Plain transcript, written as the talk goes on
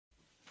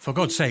For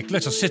God's sake,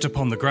 let us sit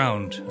upon the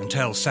ground and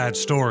tell sad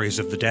stories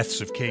of the deaths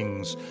of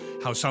kings,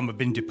 how some have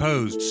been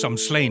deposed, some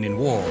slain in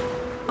war.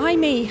 Ay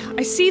me,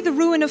 I see the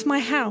ruin of my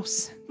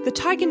house. The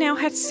tiger now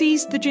hath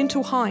seized the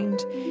gentle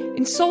hind.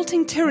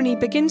 Insulting tyranny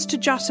begins to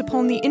jut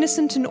upon the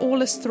innocent and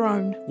aweless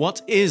throne.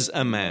 What is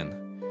a man?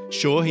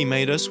 Sure, he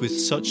made us with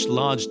such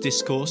large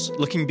discourse,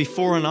 looking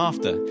before and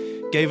after,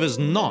 gave us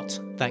not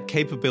that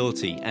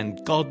capability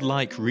and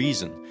godlike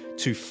reason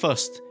to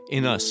fuss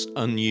in us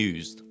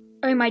unused.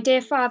 O my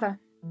dear father,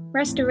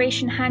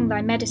 restoration hang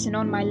thy medicine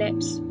on my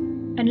lips,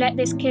 and let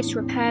this kiss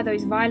repair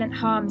those violent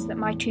harms that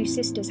my two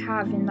sisters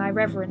have in thy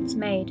reverence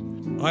made.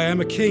 I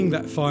am a king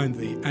that find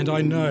thee, and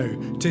I know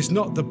 'tis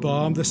not the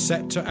balm, the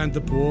sceptre and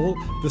the ball,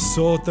 the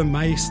sword, the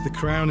mace, the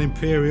crown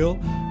imperial,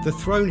 the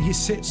throne he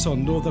sits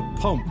on, nor the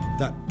pomp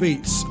that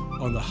beats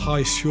on the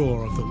high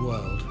shore of the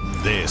world.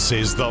 This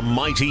is the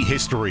mighty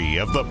history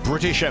of the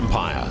British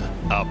Empire,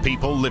 a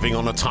people living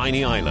on a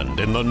tiny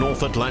island in the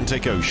North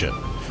Atlantic Ocean,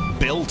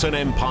 built an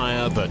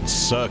empire that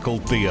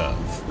circled the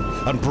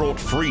earth and brought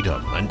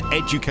freedom and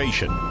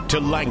education to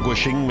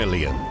languishing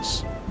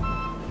millions.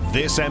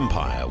 This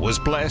empire was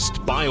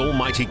blessed by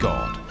Almighty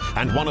God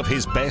and one of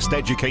his best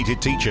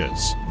educated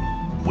teachers,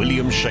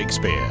 William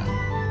Shakespeare.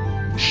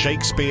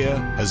 Shakespeare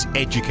has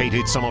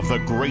educated some of the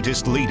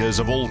greatest leaders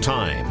of all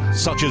time,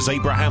 such as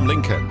Abraham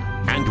Lincoln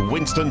and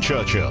Winston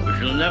Churchill. We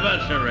shall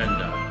never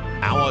surrender.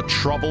 Our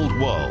troubled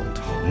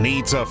world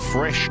needs a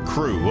fresh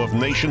crew of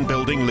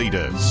nation-building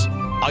leaders.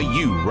 Are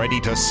you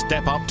ready to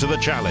step up to the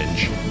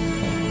challenge?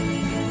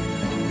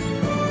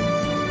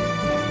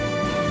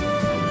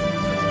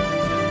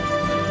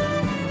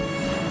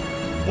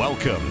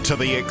 Welcome to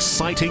the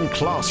exciting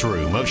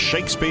classroom of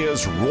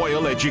Shakespeare's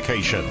royal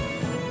education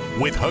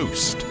with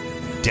host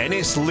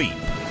Dennis Leap.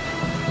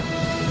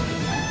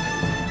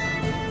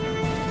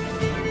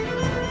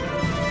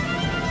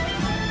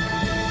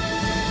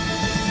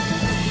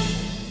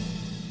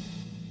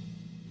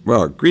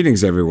 Well,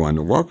 greetings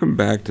everyone. Welcome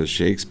back to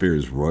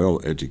Shakespeare's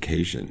Royal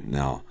Education.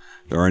 Now,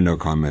 there are no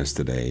comments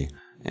today,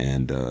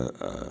 and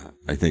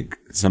I think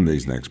some of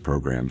these next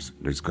programs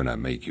is going to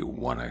make you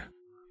want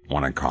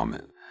to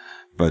comment.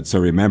 But so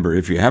remember,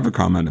 if you have a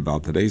comment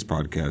about today's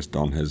podcast,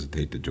 don't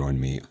hesitate to join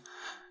me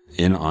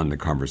in on the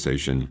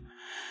conversation.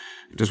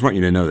 Just want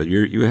you to know that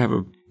you have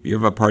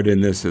a part in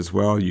this as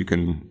well. You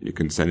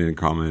can send in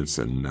comments,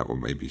 and that will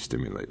maybe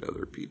stimulate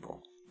other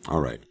people.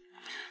 All right.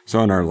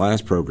 So in our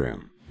last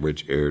program,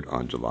 which aired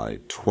on July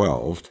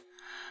 12th,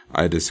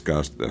 I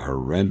discussed the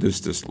horrendous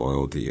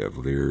disloyalty of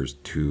Lear's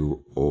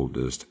two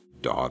oldest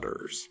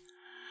daughters.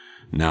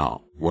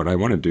 Now, what I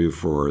want to do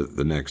for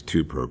the next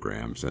two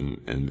programs, and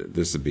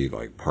this would be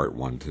like part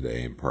one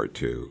today and part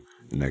two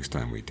the next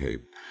time we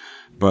tape,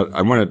 but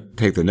I want to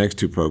take the next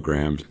two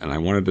programs and I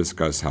want to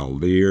discuss how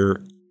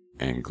Lear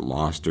and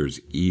Gloucester's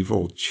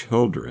evil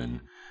children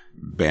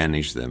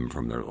banished them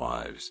from their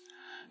lives.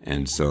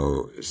 And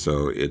so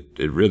it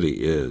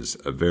really is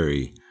a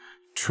very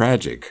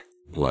tragic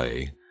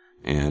play,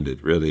 and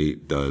it really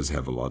does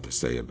have a lot to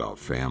say about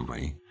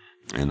family.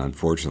 And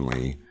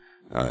unfortunately,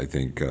 I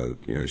think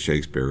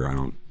Shakespeare, I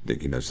don't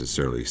think he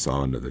necessarily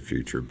saw into the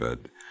future,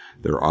 but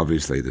there are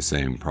obviously the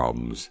same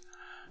problems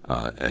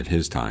at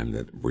his time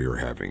that we are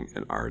having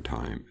in our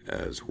time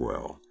as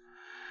well.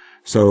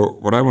 So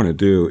what I want to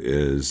do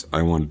is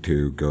I want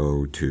to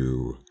go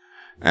to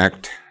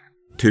Act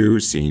 2,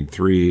 Scene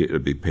 3. It'll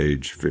be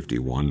page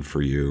 51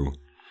 for you.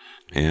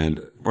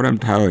 And what I'm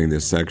titling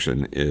this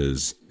section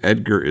is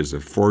Edgar is a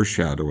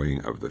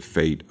foreshadowing of the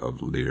fate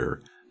of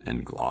Lear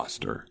and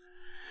Gloucester.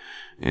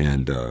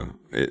 And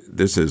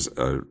this is,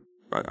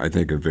 I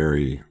think, a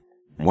very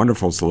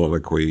wonderful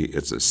soliloquy.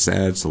 It's a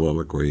sad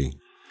soliloquy,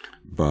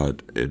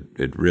 but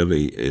it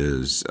really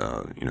is,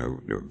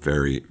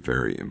 very,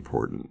 very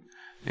important.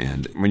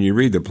 And when you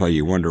read the play,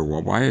 you wonder,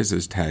 well, why is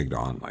this tagged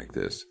on like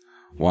this?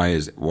 Why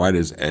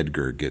does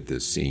Edgar get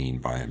this scene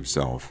by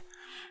himself?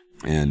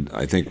 And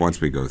I think once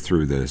we go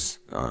through this,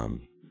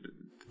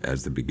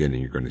 as the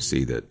beginning, you're going to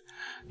see that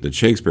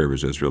Shakespeare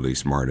was just really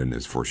smart in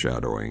his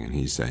foreshadowing, and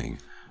he's saying,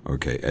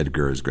 okay,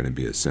 Edgar is going to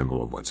be a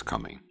symbol of what's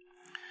coming.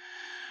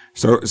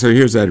 So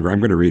here's Edgar.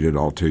 I'm going to read it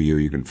all to you.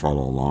 You can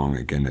follow along.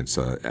 Again, it's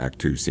Act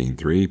 2, Scene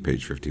 3,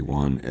 page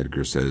 51.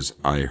 Edgar says,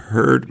 I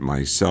heard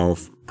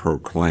myself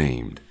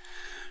proclaimed.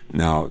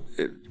 Now,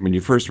 when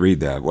you first read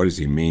that, what does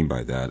he mean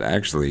by that?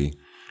 Actually,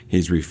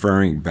 he's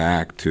referring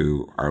back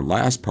to our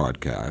last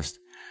podcast,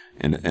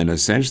 and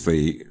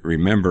essentially,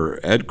 remember,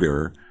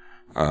 Edgar,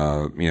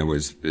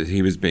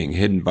 he was being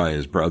hidden by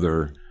his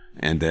brother,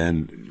 and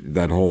then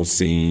that whole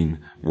scene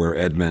where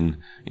Edmund,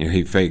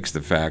 he fakes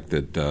the fact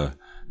that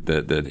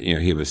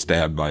he was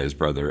stabbed by his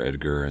brother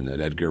Edgar, and that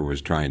Edgar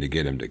was trying to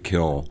get him to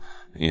kill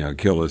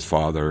his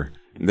father.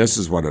 This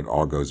is what it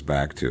all goes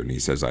back to. And he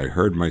says, I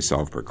heard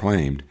myself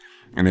proclaimed.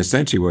 And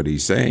essentially what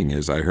he's saying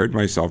is, I heard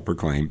myself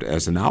proclaimed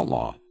as an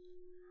outlaw.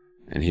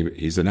 And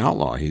he's an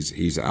outlaw.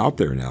 He's out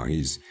there now.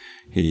 He's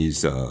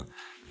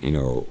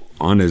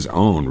on his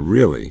own,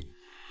 really.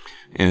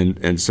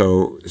 And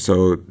so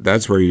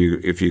that's where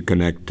if you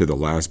connect to the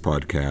last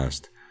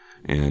podcast,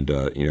 And,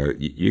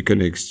 you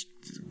can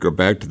go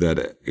back to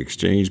that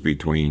exchange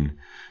between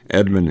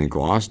Edmund and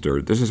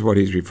Gloucester. This is what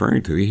he's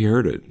referring to. He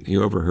heard it. He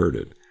overheard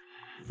it.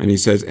 And he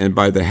says, and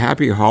by the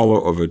happy hollow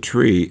of a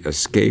tree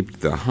escaped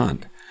the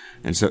hunt.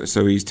 And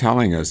so he's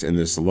telling us in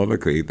this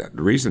soliloquy that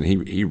the reason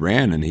he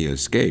ran and he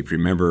escaped,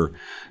 remember,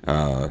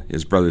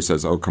 his brother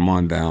says, oh, come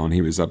on down.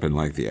 He was up in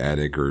like the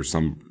attic or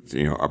some,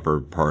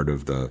 upper part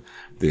of the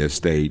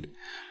estate.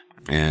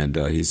 And,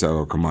 he said,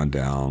 oh, come on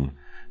down.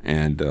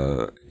 And,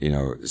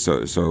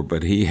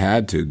 but he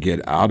had to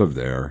get out of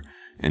there,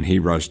 and he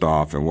rushed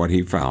off. And what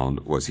he found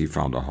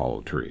a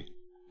hollow tree,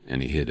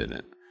 and he hid in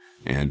it.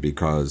 And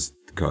because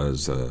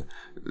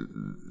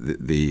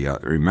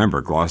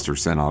remember, Gloucester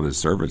sent out his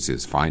servants,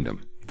 says, find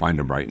him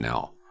right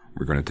now.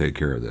 We're going to take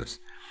care of this.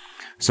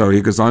 So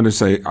he goes on to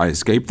say, I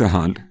escaped the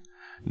hunt.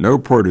 No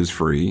port is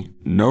free,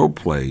 no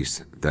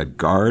place that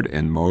guard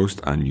and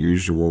most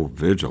unusual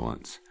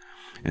vigilance.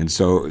 And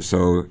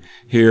so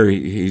here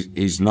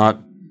he's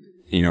not,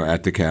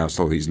 at the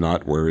castle. He's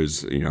not where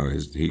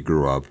he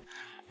grew up.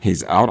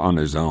 He's out on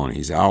his own.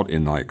 He's out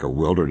in like a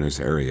wilderness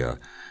area,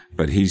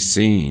 but he's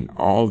seen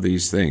all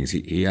these things.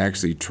 He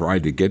actually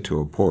tried to get to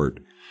a port,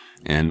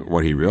 and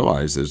what he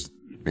realized is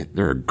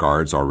there are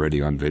guards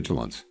already on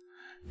vigilance,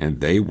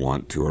 and they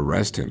want to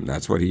arrest him.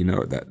 That's what he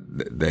knows, that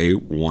they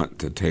want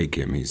to take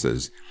him. He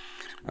says,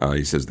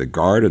 the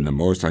guard and the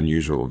most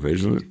unusual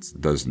vigilance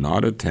does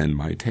not attend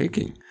my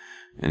taking.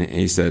 And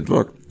he said,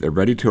 look, they're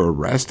ready to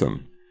arrest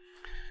him.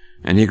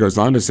 And he goes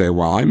on to say,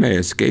 while I may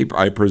escape,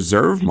 I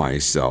preserve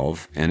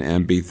myself and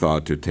am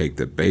bethought to take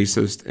the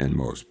basest and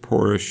most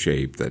poorest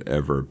shape that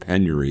ever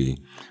penury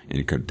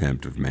in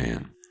contempt of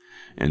man.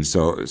 And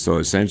so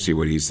essentially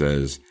what he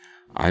says,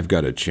 I've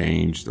got to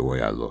change the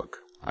way I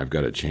look. I've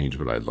got to change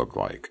what I look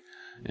like.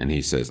 And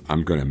he says,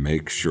 I'm going to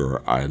make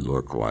sure I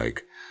look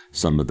like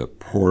some of the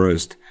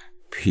poorest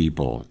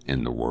people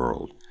in the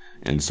world.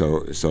 And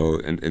so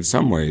in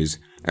some ways,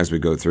 as we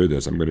go through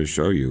this, I'm going to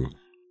show you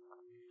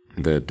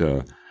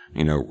that,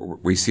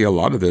 we see a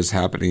lot of this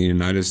happening in the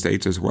United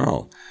States as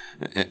well.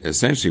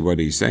 Essentially what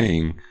he's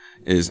saying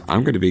is,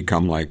 I'm going to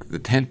become like the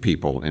tent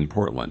people in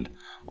Portland,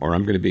 or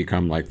I'm going to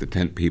become like the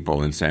tent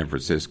people in San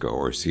Francisco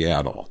or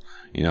Seattle.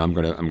 I'm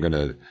going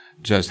to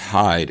just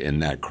hide in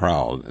that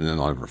crowd, and then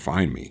they'll never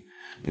find me.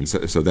 And so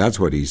that's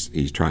what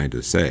he's trying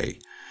to say.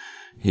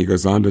 He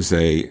goes on to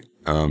say,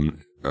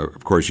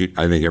 of course,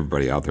 I think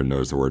everybody out there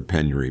knows the word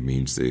penury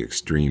means the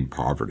extreme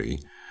poverty.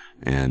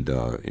 And,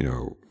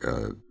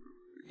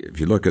 if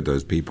you look at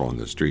those people on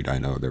the street, I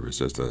know there was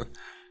just a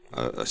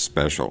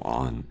special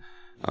on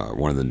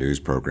one of the news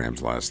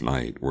programs last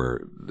night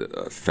where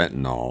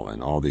fentanyl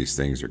and all these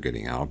things are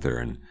getting out there,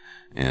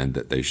 and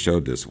they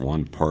showed this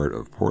one part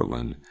of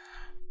Portland,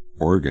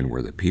 Oregon,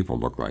 where the people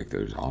look like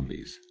they're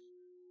zombies.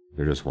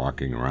 They're just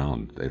walking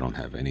around. They don't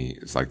have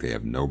it's like they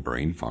have no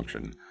brain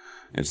function.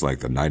 It's like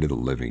the night of the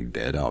living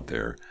dead out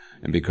there.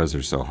 And because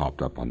they're so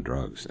hopped up on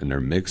drugs, and they're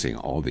mixing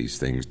all these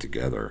things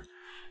together,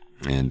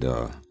 and,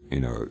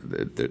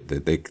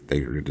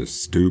 they're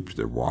just stooped,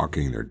 they're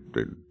walking,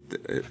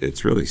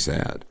 it's really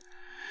sad.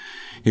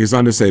 He goes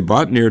on to say,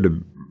 brought near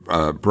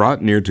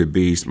to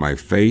beast, my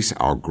face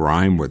I'll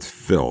grime with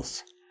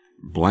filth,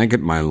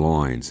 blanket my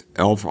loins,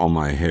 elf all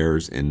my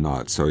hairs in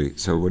knots.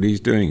 So what he's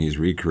doing, he's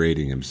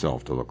recreating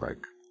himself to look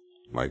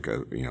like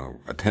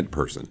a tent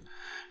person.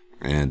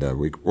 And,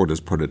 we'll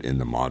just put it in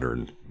the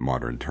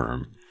modern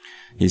term.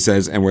 He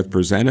says, and with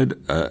presented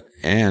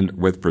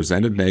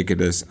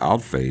nakedness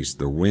outface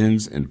the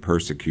winds and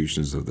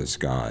persecutions of the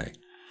sky.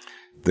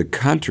 The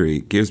country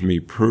gives me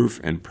proof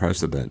and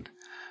precedent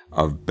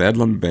of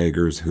bedlam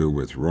beggars who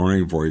with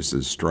roaring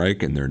voices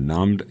strike in their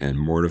numbed and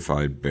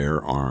mortified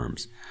bare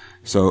arms.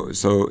 So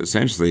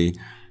essentially,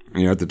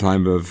 at the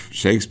time of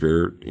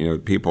Shakespeare,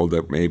 people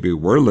that maybe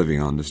were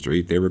living on the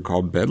street, they were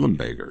called bedlam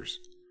beggars.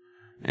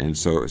 And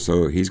so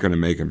he's going to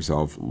make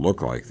himself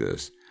look like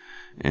this.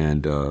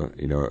 And,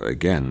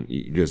 again,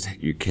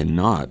 you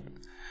cannot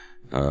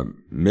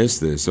miss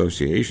the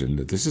association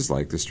that this is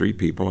like the street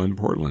people in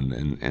Portland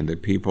and the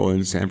people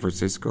in San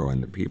Francisco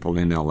and the people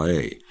in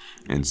L.A.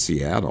 and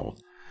Seattle.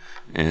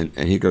 And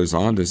he goes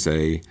on to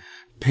say,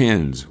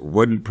 pins,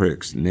 wooden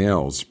pricks,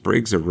 nails,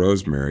 sprigs of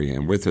rosemary,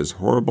 and with this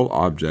horrible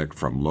object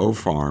from low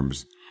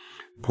farms,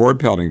 poor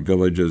pelting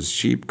villages,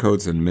 sheep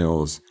coats and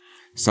mills,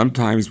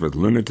 sometimes with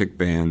lunatic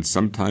bands,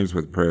 sometimes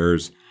with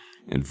prayers,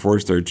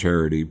 enforce their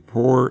charity.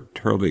 Poor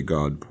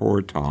Turligod,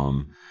 poor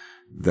Tom,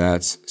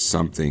 that's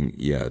something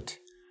yet.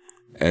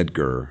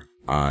 Edgar,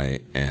 I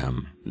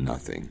am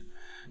nothing.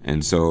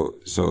 And so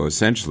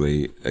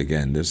essentially,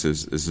 again, this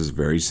is a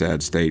very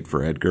sad state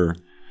for Edgar.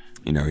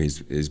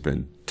 He's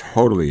been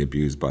totally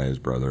abused by his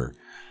brother.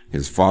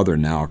 His father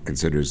now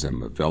considers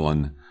him a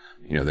villain.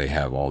 They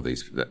have all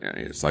these,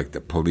 it's like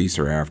the police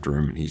are after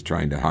him. He's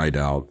trying to hide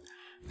out.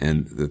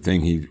 And the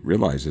thing he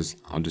realizes,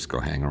 I'll just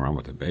go hang around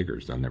with the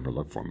beggars. They'll never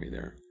look for me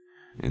there.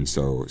 And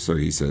so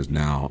he says,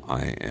 now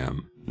I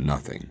am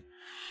nothing.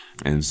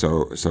 And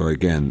so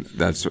again,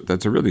 that's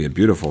a really a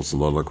beautiful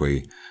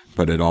soliloquy,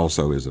 but it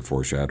also is a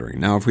foreshadowing.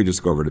 Now, if we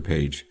just go over to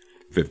page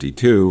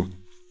 52.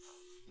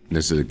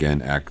 This is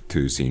again Act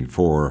 2, Scene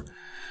 4.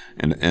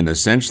 And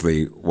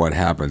essentially what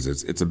happens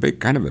is it's a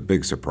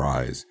big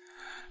surprise.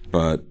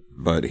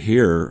 But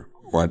here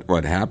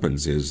what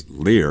happens is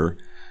Lear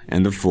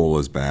and the fool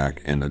is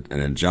back, and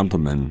a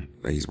gentleman,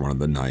 he's one of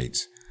the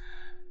knights.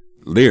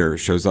 Lear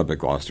shows up at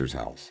Gloucester's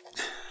house.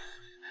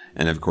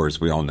 And of course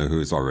we all know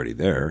who's already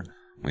there.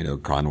 We know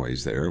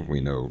Conway's there.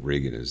 We know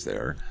Regan is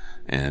there.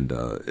 And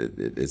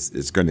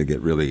it's going to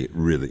get really,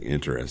 really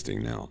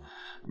interesting now.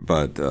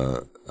 But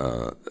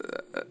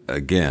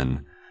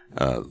again,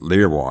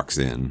 Lear walks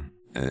in,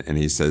 and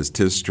he says,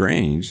 "'Tis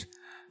strange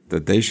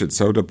that they should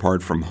so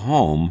depart from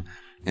home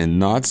and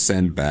not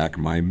send back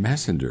my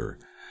messenger."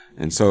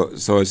 And so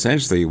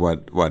essentially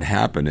what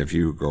happened, if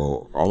you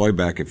go all the way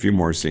back a few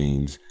more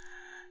scenes,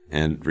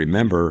 and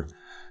remember,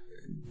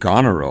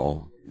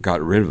 Goneril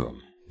got rid of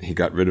him. He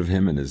got rid of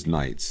him and his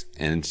knights.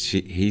 And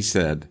he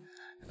said,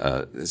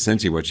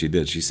 essentially what she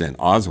did, she sent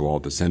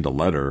Oswald to send a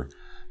letter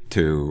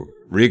to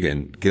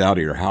Regan, "Get out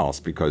of your house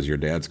because your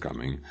dad's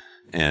coming."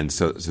 And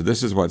so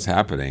this is what's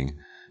happening.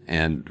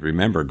 And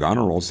remember,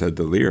 Goneril said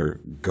to Lear,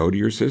 "Go to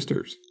your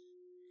sisters.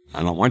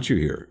 I don't want you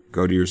here.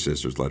 Go to your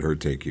sisters. Let her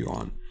take you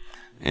on."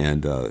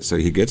 And so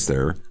he gets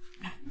there,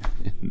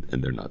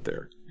 and they're not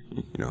there.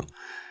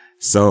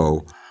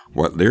 So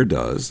what Lear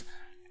does,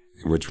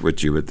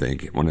 which you would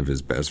think one of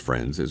his best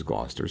friends is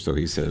Gloucester, so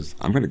he says,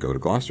 "I'm going to go to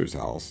Gloucester's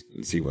house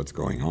and see what's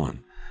going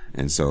on."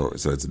 And so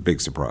it's a big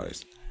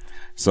surprise.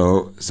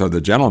 So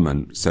the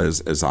gentleman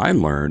says, "As I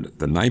learned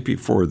the night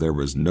before, there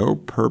was no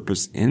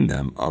purpose in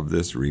them of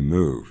this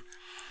remove."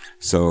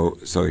 So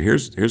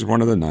here's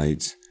one of the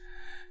knights,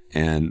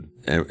 and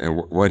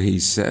what he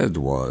said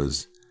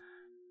was,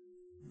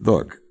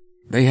 look,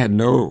 they had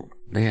no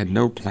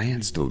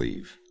plans to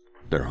leave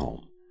their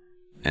home.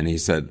 And he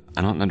said,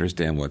 "I don't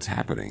understand what's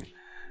happening."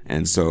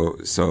 And so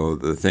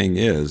the thing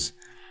is,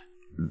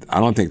 I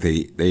don't think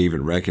they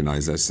even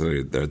recognize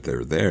necessarily that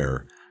they're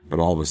there, but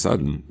all of a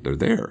sudden they're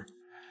there.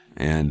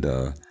 And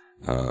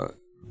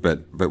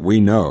but we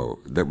know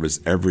there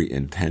was every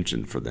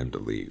intention for them to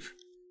leave.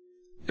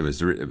 It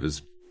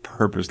was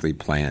purposely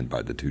planned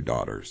by the two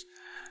daughters.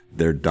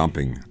 They're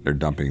dumping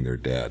their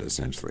dad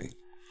essentially.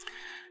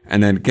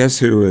 And then guess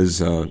who's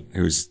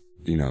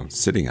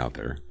sitting out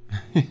there?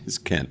 It's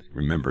Kent.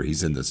 Remember,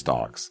 he's in the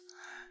stocks.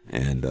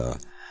 And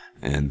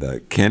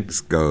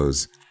Kent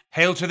goes,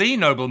 "Hail to thee,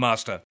 noble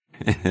master."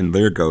 And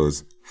Lear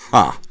goes,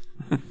 "Ha!"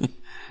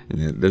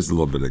 And there's a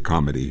little bit of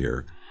comedy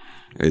here.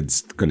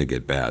 It's going to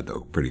get bad,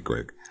 though, pretty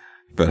quick.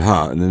 But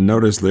ha! And then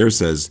notice Lear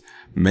says,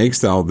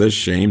 "Makest thou this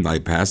shame thy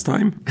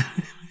pastime?"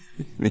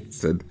 And he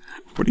said,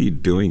 "What are you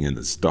doing in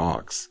the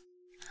stocks?"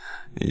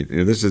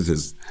 This is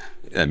his,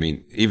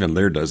 even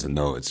Lear doesn't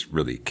know it's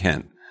really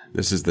Kent.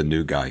 This is the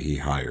new guy he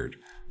hired.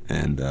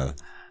 And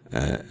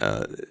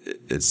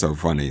it's so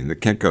funny. And the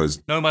Kent goes,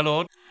 "No, my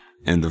lord."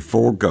 And the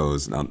fool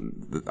goes, now,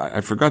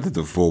 I forgot that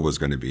the fool was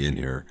going to be in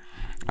here.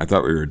 I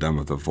thought we were done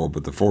with the fool,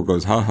 but the fool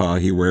goes, "Ha ha,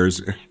 he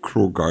wears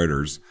cruel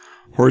garters.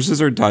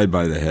 Horses are tied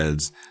by the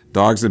heads,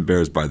 dogs and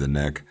bears by the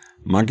neck,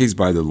 monkeys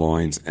by the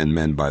loins, and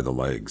men by the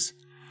legs.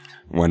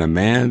 When a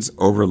man's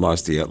over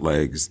lusty at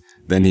legs,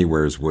 then he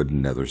wears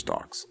wooden nether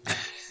stocks."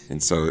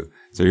 And so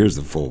here's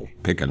the fool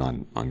picking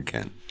on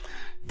Kent.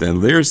 Then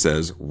Lear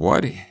says,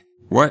 What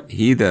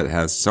he that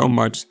hath so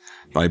much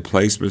thy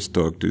place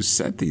mistook to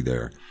set thee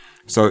there."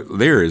 So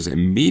Lear is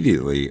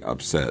immediately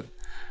upset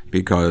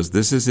because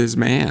this is his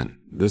man.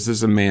 This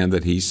is a man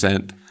that he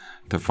sent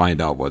to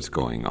find out what's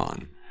going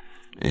on.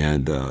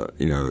 And,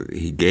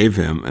 he gave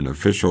him an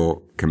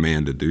official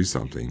command to do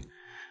something.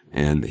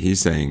 And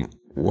he's saying,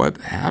 "What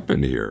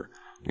happened here?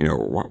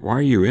 Why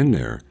are you in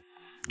there?"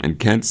 And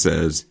Kent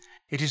says,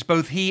 "It is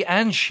both he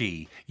and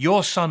she,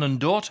 your son and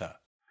daughter."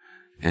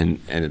 And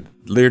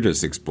Lear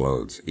just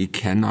explodes. He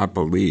cannot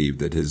believe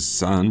that his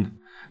son,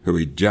 who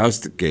he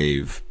just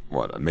gave,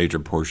 a major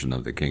portion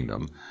of the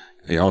kingdom,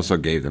 he also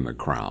gave them a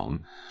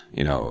crown.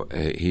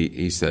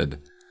 He said,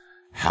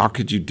 "How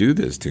could you do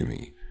this to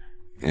me?"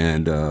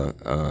 And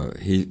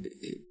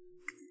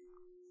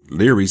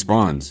Lear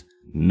responds,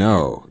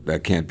 "No,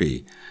 that can't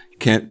be."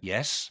 Kent.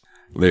 "Yes."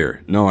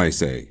 Lear. "No, I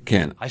say."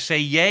 Kent. "I say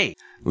yea."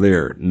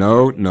 Lear.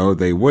 No,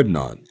 they would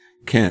not."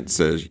 Kent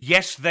says,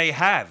 "Yes, they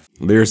have."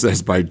 Lear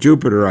says, "By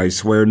Jupiter, I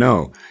swear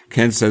no."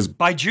 Kent says,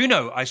 "By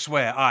Juno, I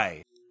swear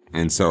aye."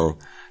 And so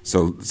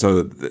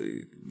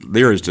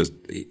Lear is just,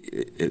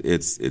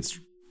 it's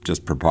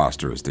just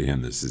preposterous to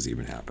him this has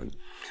even happened.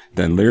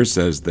 Then Lear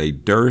says, "They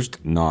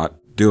durst not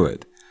do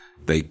it.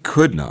 They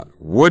could not,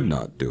 would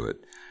not do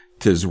it.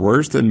 'Tis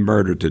worse than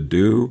murder to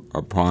do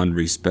upon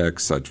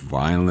respect such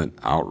violent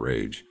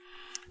outrage.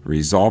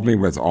 Resolve me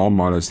with all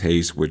modest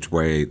haste which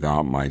way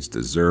thou mightst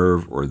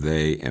deserve or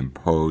they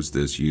impose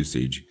this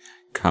usage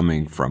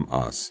coming from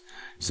us."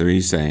 So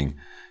he's saying,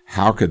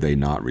 how could they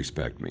not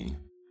respect me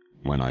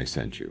when I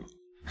sent you?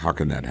 How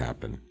can that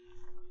happen?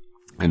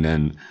 And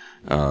then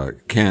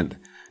Kent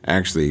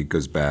actually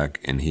goes back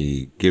and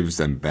he gives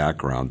them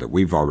background that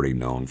we've already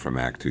known from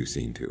Act 2,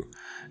 Scene 2.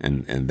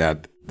 And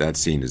that that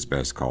scene is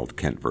best called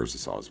Kent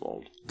versus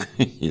Oswald.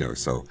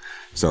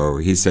 So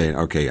he's saying,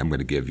 okay, I'm going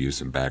to give you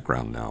some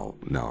background now.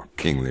 No,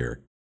 King Lear.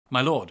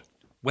 My lord,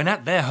 when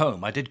at their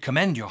home I did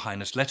commend your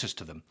highness letters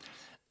to them.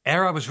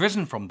 Ere I was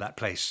risen from that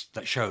place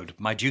that showed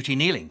my duty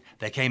kneeling,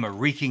 there came a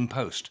reeking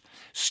post,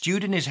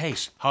 stewed in his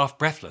haste, half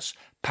breathless,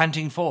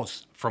 panting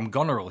forth from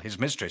Goneril his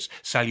mistress,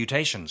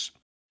 salutations.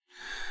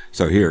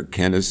 So here,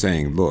 Ken is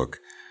saying, look,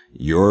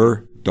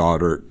 your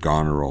daughter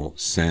Goneril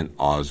sent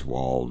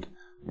Oswald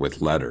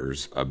with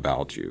letters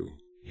about you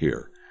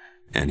here.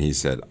 And he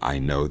said, I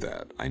know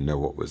that. I know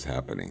what was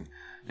happening.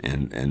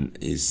 And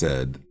he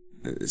said,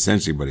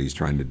 essentially what he's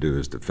trying to do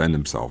is defend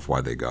himself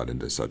why they got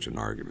into such an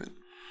argument.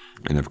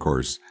 And of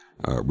course,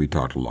 we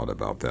talked a lot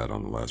about that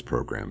on the last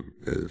program,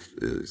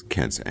 is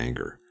Kent's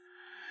anger.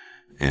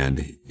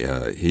 And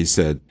he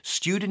said,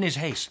 stewed in his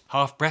haste,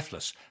 half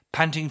breathless,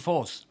 panting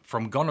forth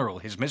from Goneril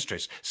his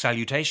mistress,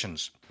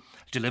 salutations.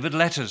 Delivered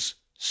letters,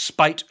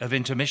 spite of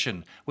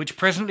intermission, which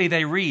presently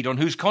they read, on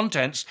whose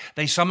contents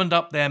they summoned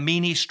up their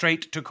meany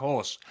straight took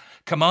horse,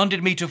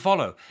 commanded me to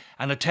follow,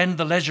 and attend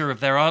the leisure of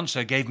their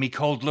answer gave me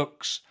cold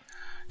looks.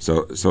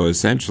 So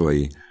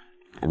essentially,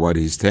 what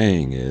he's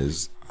saying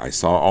is, I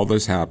saw all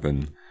this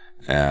happen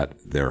at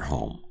their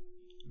home.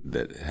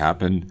 That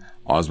happened,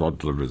 Oswald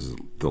delivered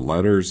the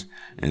letters,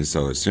 and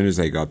so as soon as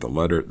they got the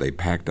letter, they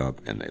packed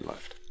up and they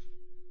left.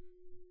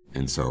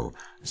 And so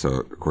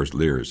of course,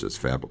 Lear is just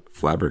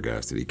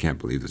flabbergasted. He can't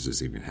believe this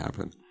has even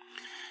happened.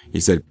 He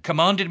said,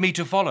 commanded me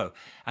to follow,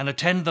 and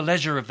attend the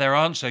leisure of their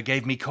answer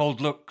gave me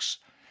cold looks.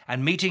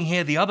 And meeting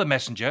here the other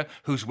messenger,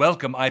 whose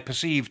welcome I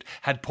perceived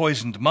had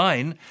poisoned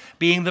mine,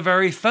 being the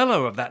very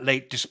fellow of that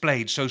late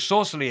displayed so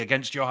saucily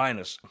against your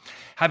highness,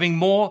 having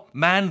more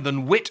man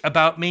than wit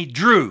about me,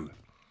 drew.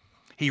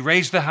 He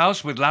raised the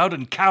house with loud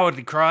and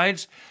cowardly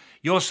cries.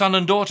 Your son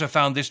and daughter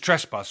found this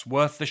trespass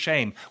worth the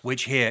shame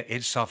which here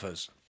it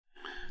suffers.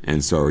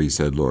 And so he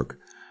said, look,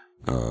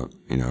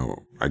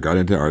 I got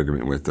into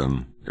argument with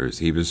them.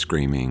 He was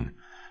screaming,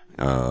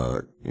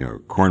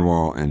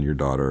 Cornwall and your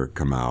daughter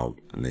come out,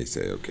 and they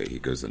say, okay, he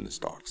goes in the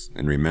stocks.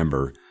 And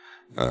remember,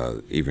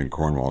 even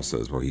Cornwall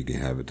says, well, he can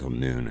have it till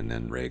noon. And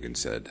then Regan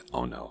said,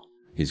 oh no,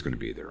 he's going to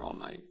be there all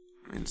night.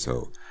 And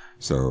so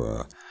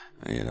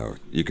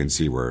you can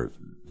see where,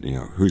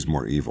 who's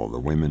more evil, the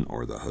women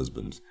or the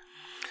husbands.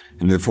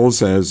 And the fool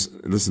says,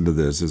 listen to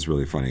this, it's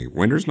really funny.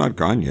 Winter's not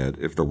gone yet.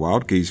 If the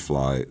wild geese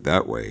fly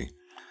that way,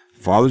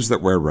 fathers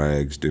that wear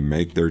rags do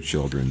make their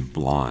children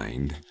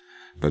blind,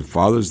 but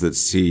fathers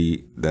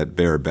that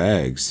bear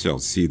bags shall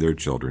see their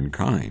children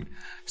kind.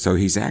 So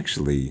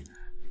the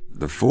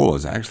fool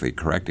is actually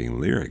correcting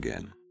Lear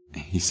again.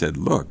 He said,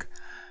 look,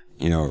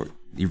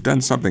 you've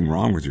done something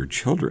wrong with your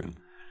children.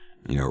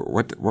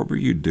 What were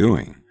you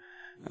doing?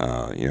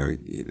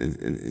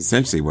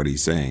 Essentially what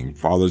he's saying,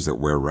 fathers that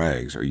wear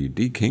rags, or you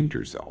de-kinged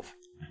yourself.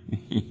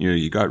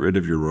 You got rid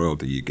of your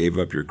royalty, you gave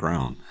up your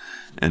crown,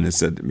 and it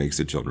said it makes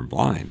the children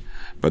blind.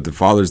 But the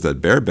fathers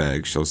that bear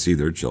bags shall see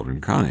their children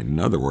kind. In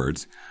other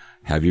words,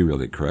 have you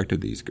really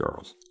corrected these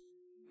girls?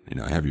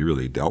 Have you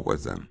really dealt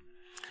with them?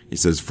 He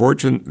says,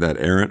 fortune that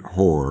errant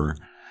whore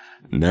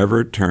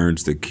never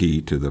turns the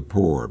key to the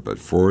poor, but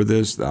for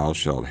this thou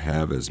shalt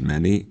have as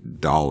many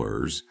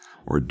dollars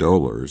or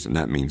dolars, and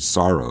that means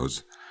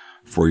sorrows,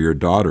 for your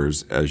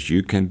daughters as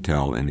you can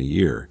tell in a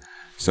year.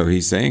 So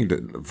he's saying,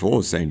 the fool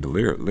is saying to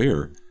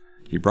Lear,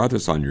 you brought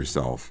this on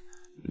yourself.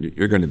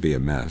 You're going to be a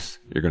mess.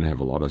 You're going to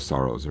have a lot of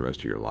sorrows the rest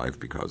of your life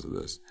because of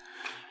this.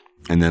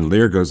 And then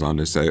Lear goes on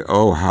to say,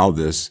 oh, how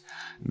this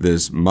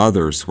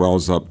mother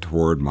swells up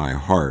toward my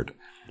heart.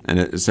 And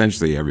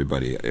essentially,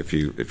 everybody, if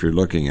you're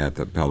looking at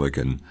the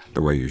Pelican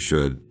the way you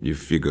should,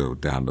 if you go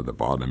down to the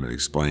bottom, it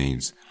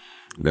explains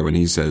that when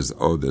he says,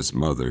 oh, this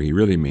mother, he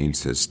really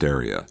means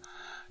hysteria.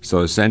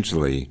 So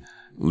essentially,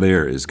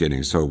 Lear is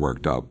getting so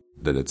worked up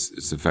that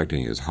it's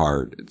affecting his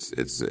heart.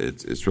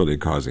 It's really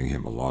causing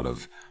him a lot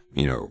of,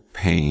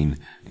 pain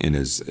in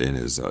his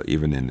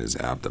even in his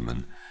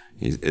abdomen.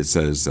 He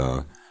says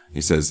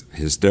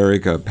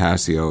hysterica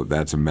passio,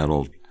 that's a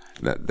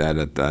that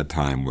at that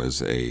time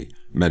was a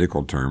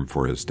medical term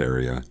for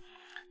hysteria.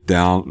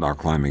 Down, now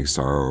climbing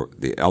sorrow,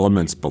 the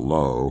elements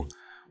below,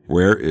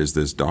 where is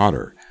this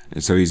daughter?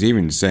 And so he's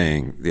even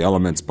saying the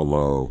elements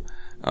below,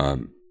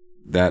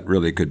 that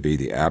really could be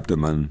the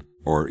abdomen,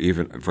 or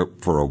even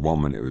for a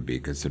woman, it would be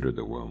considered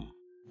the womb.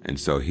 And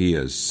so he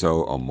is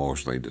so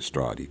emotionally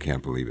distraught, he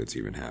can't believe it's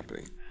even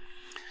happening.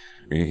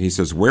 He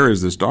says, where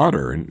is this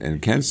daughter?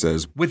 And Kent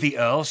says, with the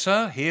Earl,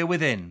 sir, here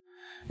within.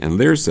 And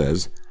Lear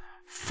says,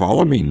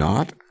 follow me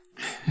not?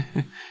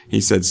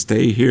 He said,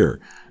 stay here.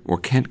 Well,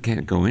 Kent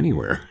can't go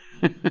anywhere.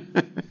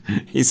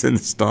 He's in the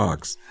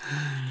stocks.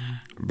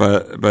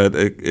 But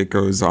it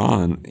goes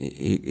on.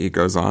 He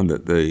goes on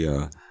that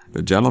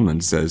the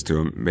gentleman says to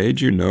him,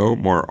 made you no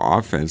more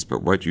offense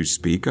but what you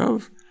speak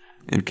of?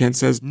 And Kent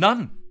says,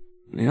 none.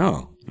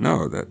 No.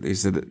 That he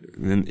said,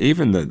 that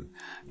even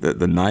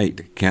the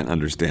knight can't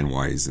understand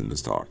why he's in the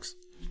stocks.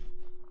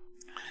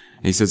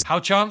 He says, how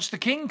chance the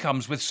king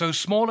comes with so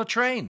small a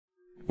train?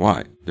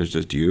 Why? There's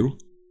just you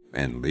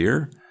and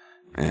Lear?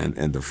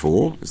 And the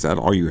fool, is that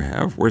all you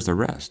have? Where's the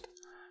rest?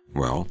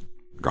 Well,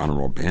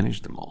 Goneril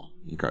banished them all.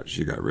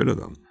 She got rid of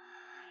them.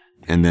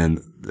 And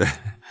then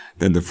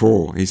the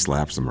fool, he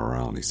slaps them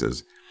around. He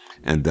says,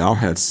 and thou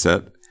hadst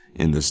set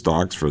in the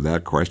stocks for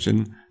that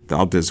question,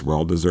 thou didst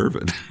well deserve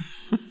it.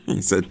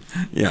 He said,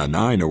 yeah,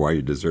 now I know why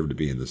you deserve to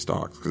be in the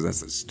stocks, because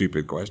that's a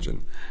stupid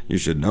question. You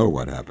should know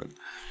what happened.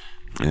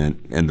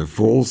 And the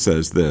fool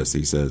says this,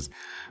 he says,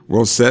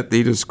 we'll set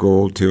thee to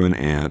school to an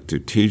ant to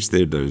teach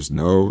thee there's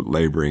no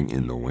laboring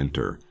in the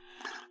winter.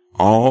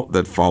 All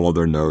that follow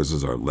their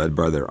noses are led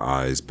by their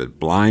eyes, but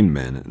blind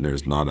men, and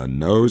there's not a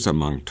nose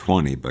among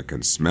 20 but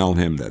can smell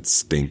him that's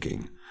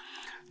stinking.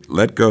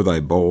 Let go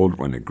thy bold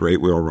when a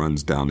great wheel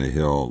runs down a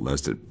hill,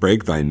 lest it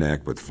break thy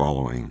neck with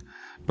following.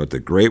 But the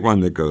great one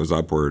that goes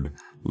upward,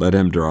 let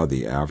him draw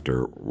thee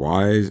after.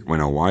 When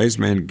a wise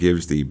man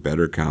gives thee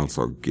better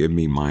counsel, give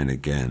me mine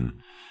again.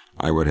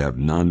 I would have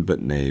none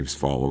but knaves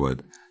follow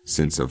it,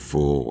 since a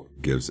fool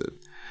gives it.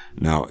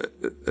 Now,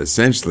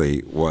 essentially,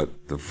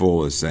 what the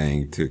fool is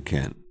saying to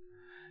Kent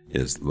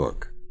is,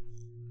 look,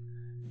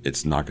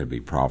 it's not going to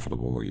be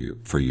profitable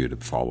for you to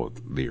follow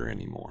Lear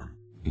anymore.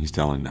 He's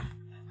telling them,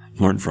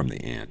 learn from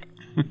the ant.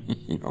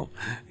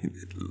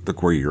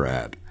 Look where you're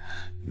at.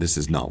 This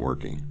is not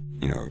working.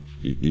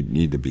 You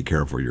need to be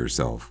careful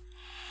yourself.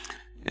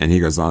 And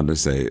he goes on to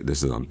say,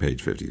 this is on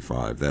page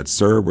 55, that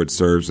serve what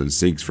serves and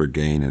seeks for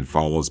gain and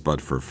follows but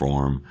for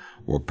form,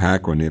 will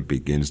pack when it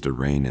begins to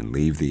rain and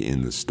leave thee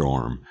in the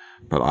storm.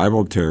 But I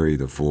will tarry,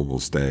 the fool will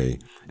stay,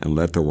 and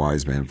let the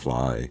wise man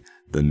fly.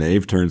 The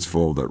knave turns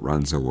fool that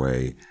runs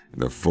away,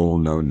 the fool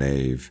no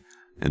knave.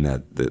 And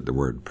that the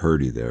word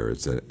purdy there,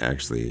 it's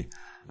actually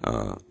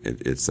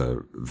it's a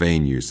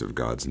vain use of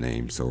God's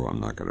name, so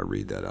I'm not going to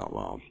read that out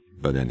loud.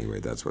 But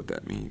anyway, that's what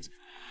that means.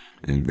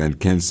 And then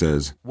Ken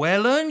says, where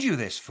learned you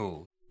this,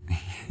 fool?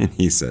 And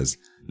he says,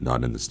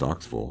 not in the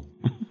stocks, fool.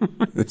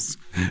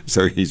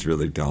 So he's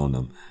really telling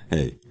them,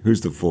 hey,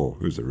 who's the fool?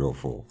 Who's the real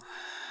fool?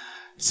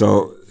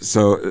 So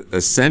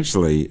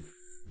essentially,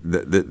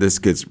 this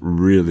gets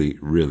really,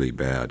 really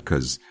bad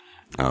because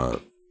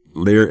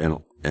Lear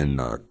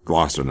and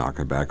Gloucester now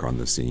come back on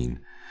the scene,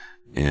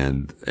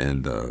 and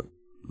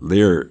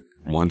Lear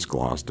wants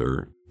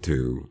Gloucester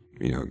to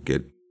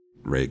get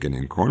Regan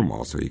in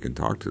Cornwall so he can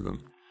talk to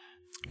them.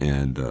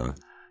 And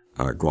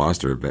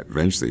Gloucester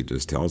eventually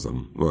just tells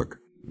them, look,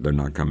 they're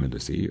not coming to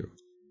see you.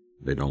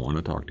 They don't want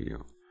to talk to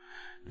you.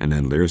 And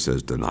then Lear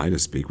says, deny to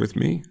speak with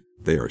me?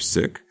 They are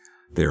sick.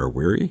 They are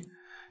weary.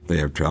 They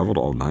have traveled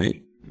all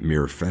night.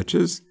 Mere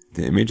fetches.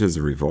 The images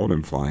of revolt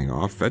and flying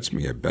off. Fetch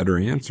me a better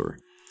answer.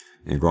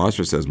 And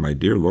Gloucester says, my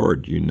dear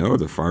lord, you know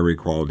the fiery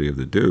quality of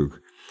the Duke,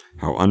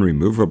 how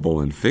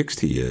unremovable and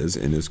fixed he is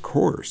in his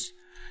course.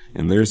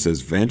 And Lear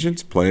says,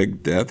 vengeance,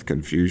 plague, death,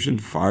 confusion,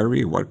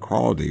 fiery, what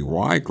quality?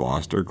 Why,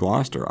 Gloucester,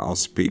 Gloucester, I'll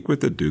speak with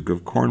the Duke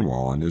of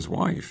Cornwall and his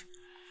wife.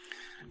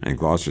 And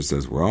Gloucester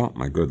says, well,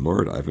 my good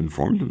lord, I've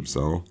informed him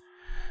so.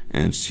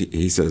 And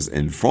he says,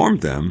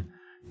 informed them?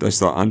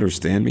 Dost thou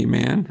understand me,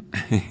 man?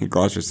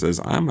 Gloucester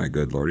says, aye, my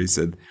good lord. He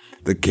said,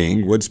 the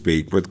king would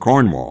speak with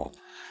Cornwall.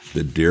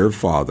 The dear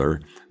father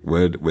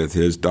would with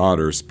his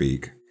daughter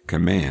speak,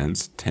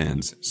 commands,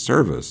 tends,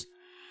 service.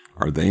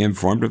 Are they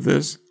informed of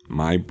this?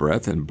 My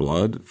breath and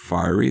blood,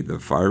 fiery, the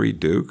fiery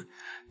Duke?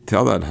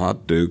 Tell that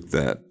hot Duke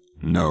that,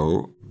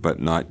 no, but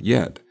not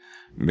yet.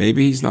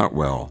 Maybe he's not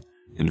well.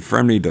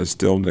 Infirmity does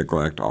still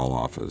neglect all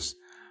office.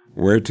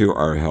 Whereto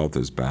our health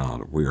is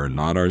bound, we are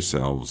not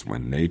ourselves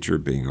when nature,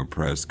 being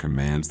oppressed,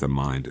 commands the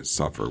mind to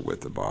suffer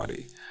with the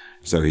body.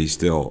 So he's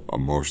still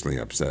emotionally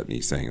upset, and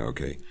he's saying,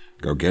 okay,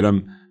 go get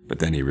him. But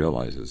then he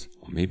realizes,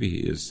 well, maybe he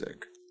is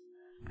sick,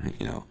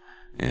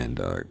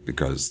 and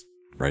because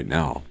right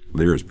now,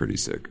 Lear is pretty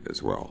sick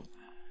as well.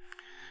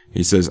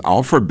 He says,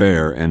 I'll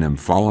forbear and am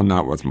fallen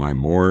out with my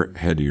more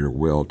headier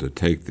will to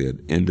take the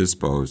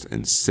indisposed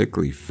and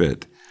sickly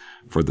fit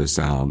for the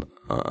sound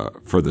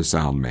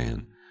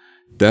man.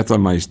 Death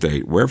on my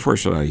state, where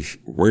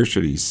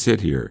should he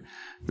sit here?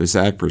 This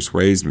act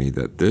persuades me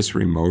that this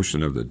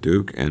remotion of the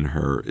Duke and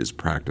her is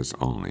practice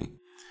only.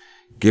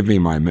 Give me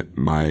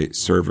my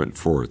servant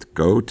forth.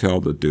 Go tell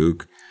the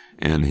Duke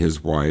and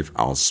his wife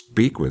I'll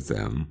speak with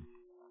them.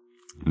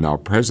 Now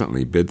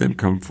presently bid them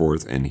come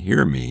forth and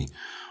hear me,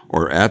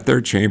 or at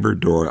their chamber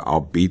door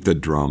I'll beat the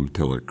drum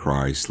till it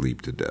cry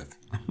sleep to death.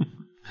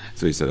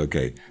 So he said,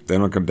 okay, they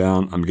don't come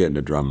down, I'm getting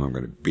the drum, I'm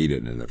going to beat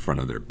it in the front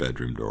of their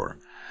bedroom door.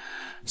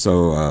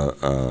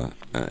 So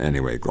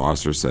anyway,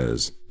 Gloucester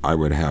says, I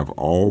would have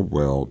all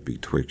well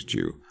betwixt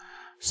you.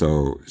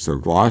 So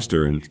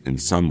Gloucester in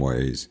some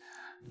ways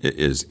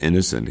is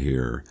innocent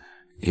here.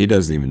 He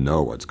doesn't even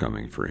know what's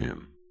coming for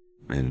him.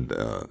 And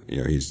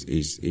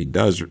he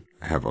does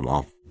have an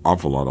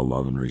awful lot of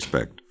love and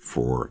respect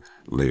for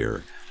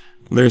Lear.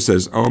 Lear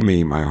says, "Oh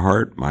me, my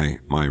heart, my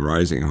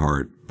rising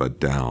heart, but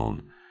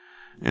down."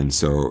 And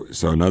so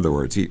in other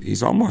words,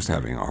 he's almost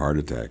having a heart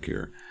attack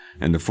here.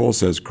 And the fool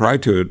says, "Cry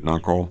to it,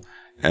 Knuckle,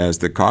 as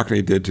the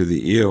cockney did to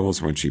the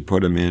eels when she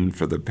put him in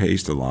for the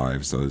paste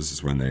alive." So this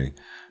is when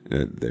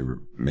they were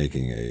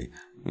making a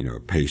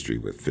pastry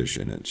with fish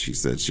in it. She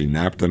said she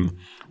napped him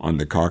on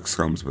the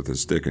coxcombs with a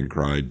stick and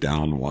cried,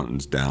 "Down,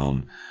 wantons,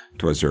 down.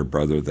 'Twas her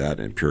brother that,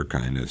 in pure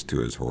kindness to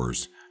his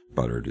horse,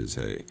 buttered his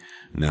hay."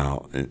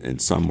 Now, in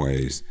some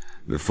ways,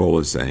 the fool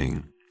is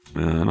saying,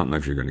 I don't know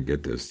if you're going to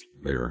get this,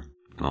 Lear.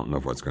 I don't know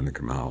if what's going to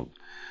come out.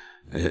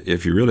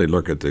 If you really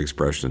look at the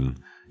expression,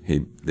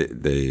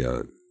 they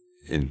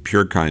in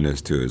pure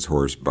kindness to his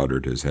horse,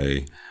 buttered his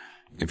hay.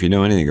 If you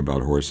know anything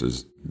about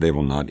horses, they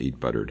will not eat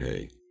buttered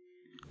hay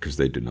because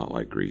they do not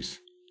like grease.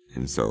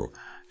 And so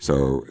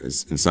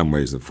it's, in some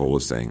ways, the fool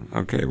is saying,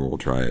 okay, well, we'll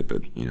try it,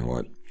 but you know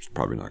what? It's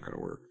probably not going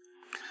to work.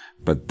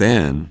 But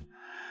then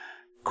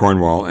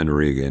Cornwall and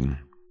Regan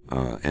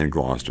and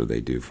Gloucester,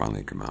 they do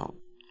finally come out.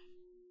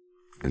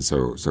 And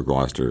so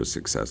Gloucester is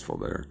successful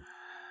there.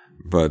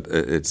 But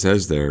it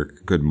says there,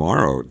 "Good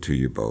morrow to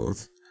you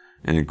both."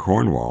 And in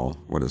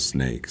Cornwall, what a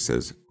snake,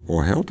 says,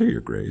 "Well, hail to your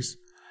grace."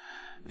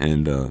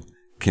 And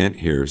Kent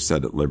here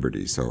set at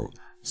liberty. So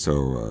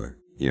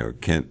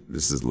Kent,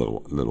 this is a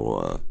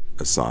little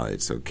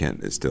aside. So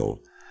Kent is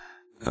still,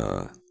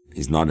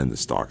 he's not in the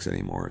stocks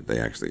anymore.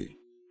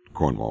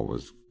 Cornwall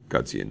was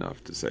gutsy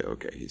enough to say,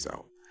 okay, he's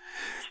out.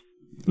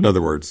 In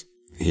other words,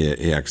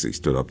 he actually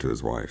stood up to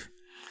his wife.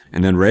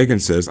 And then Regan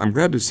says, "I'm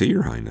glad to see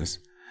your highness."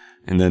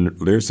 And then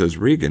Lear says,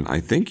 "Regan, I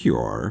think you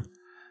are.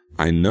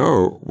 I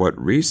know what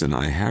reason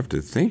I have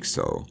to think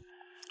so.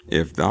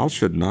 If thou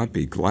should not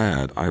be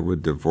glad, I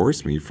would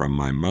divorce me from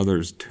my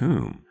mother's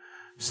tomb."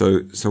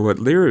 So what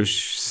Lear is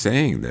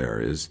saying there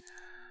is,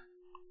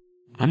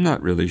 I'm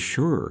not really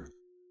sure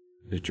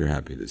that you're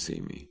happy to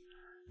see me.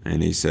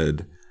 And he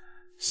said,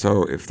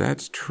 so if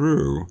that's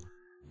true,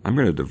 I'm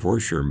going to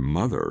divorce your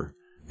mother,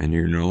 and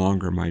you're no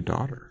longer my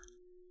daughter.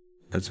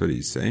 That's what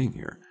he's saying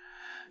here.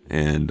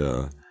 And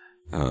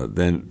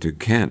then to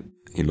Kent,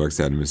 he looks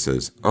at him and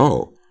says,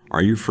 "Oh,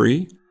 are you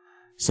free?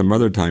 Some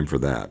other time for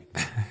that."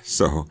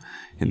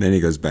 And then he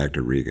goes back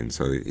to Regan.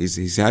 So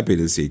he's happy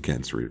to see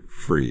Kent's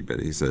free,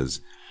 but he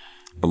says,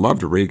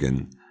 "Beloved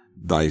Regan,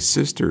 thy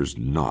sister's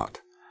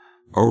not.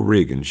 O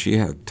Regan, she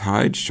hath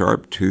tied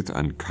sharp tooth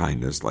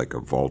unkindness like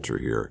a vulture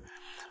here.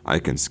 I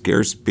can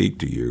scarce speak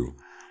to you.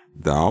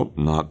 Thou'lt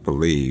not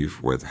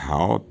believe with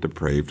how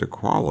depraved a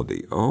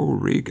quality. O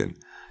Regan."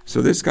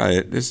 So this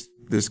guy,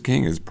 this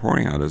king is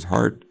pouring out his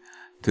heart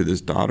to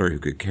this daughter who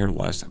could care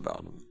less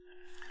about him.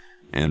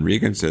 And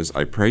Regan says,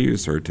 "I pray you,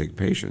 sir, take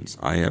patience.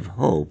 I have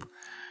hope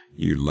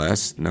you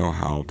less know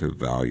how to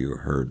value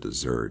her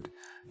desert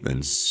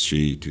than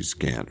she to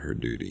scant her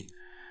duty."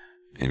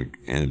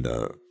 And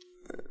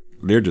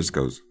Lear just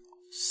goes,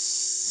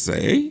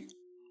 "Say?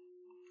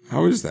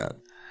 How is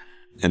that?"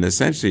 And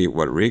essentially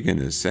what Regan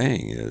is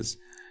saying is,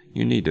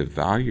 you need to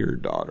value your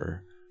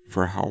daughter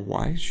for how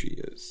wise she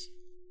is.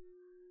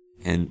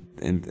 And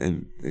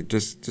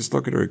just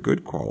look at her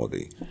good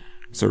quality.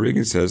 So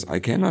Regan says, "I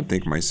cannot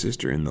think my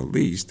sister in the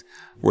least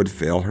would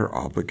fail her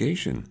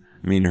obligation.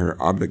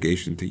 Her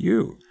obligation to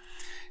you.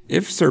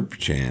 If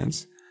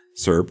perchance,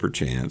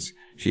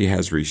 she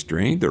has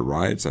restrained the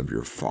riots of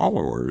your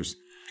followers,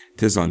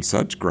 'tis on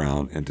such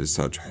ground and to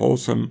such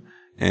wholesome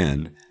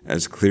end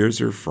as clears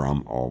her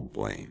from all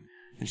blame."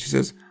 And she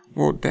says,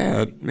 "Well,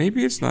 Dad,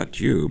 maybe it's not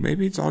you.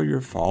 Maybe it's all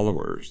your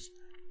followers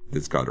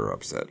that's got her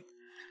upset."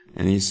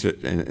 And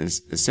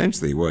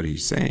essentially what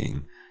she's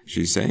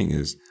saying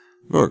is,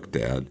 "Look,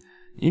 Dad,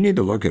 you need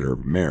to look at her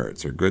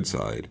merits, her good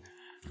side,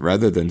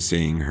 rather than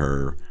seeing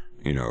her,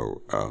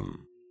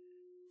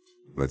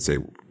 let's say,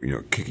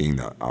 kicking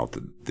out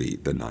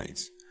the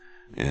knights."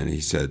 And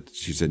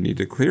she said, "Need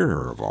to clear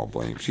her of all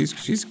blame.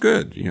 She's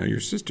good.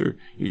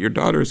 Your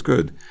daughter is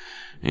good."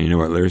 And you know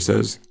what Lear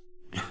says?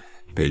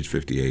 Page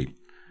 58,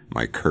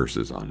 "My curse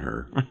is on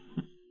her."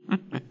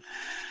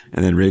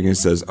 And then Regan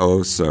says,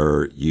 "Oh,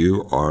 sir,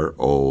 you are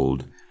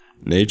old.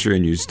 Nature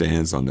in you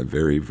stands on the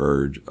very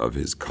verge of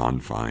his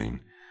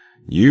confine.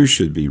 You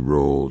should be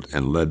ruled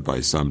and led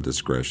by some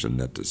discretion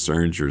that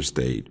discerns your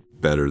state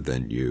better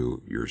than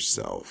you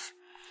yourself.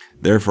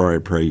 Therefore I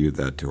pray you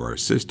that to our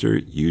sister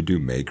you do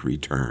make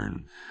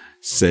return.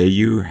 Say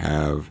you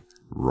have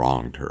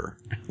wronged her."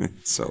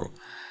 So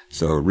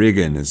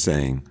Regan is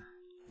saying,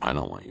 "I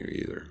don't want you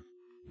either.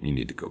 You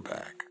need to go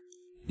back.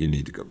 You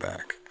need to go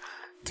back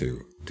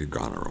to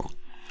Goneril."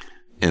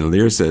 And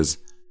Lear says,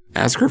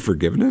 "Ask her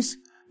forgiveness?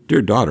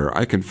 Dear daughter,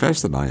 I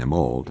confess that I am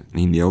old." And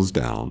he kneels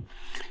down.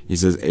 He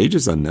says, "Age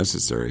is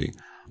unnecessary.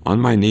 On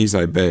my knees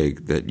I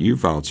beg that you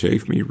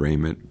vouchsafe me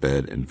raiment,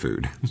 bed, and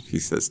food." He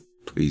says,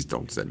 "Please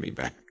don't send me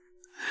back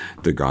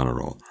to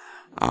Goneril.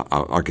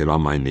 I'll get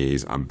on my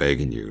knees. I'm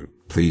begging you.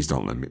 Please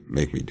don't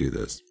make me do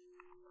this."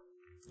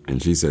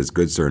 And she says,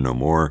 "Good sir, no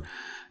more.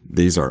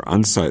 These are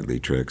unsightly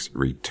tricks.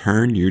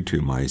 Return you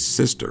to my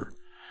sister."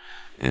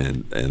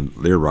 And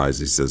Lear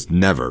rises, says,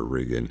 "Never,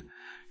 Regan.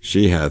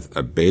 She hath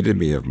abated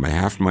me of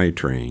half my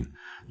train,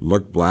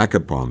 looked black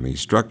upon me,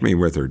 struck me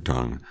with her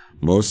tongue,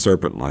 most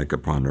serpent-like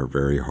upon her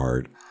very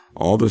heart.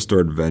 All the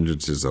stored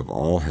vengeances of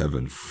all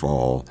heaven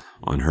fall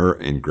on her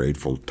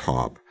ingrateful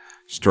top.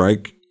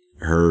 Strike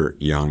her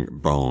young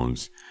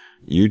bones,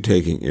 you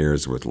taking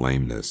heirs with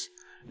lameness,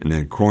 And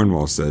then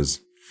Cornwall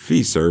says,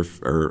 "Fee, sir,"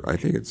 or I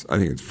think it's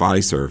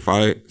 "Fie, sir,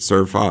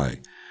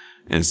 fie."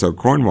 And so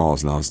Cornwall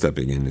is now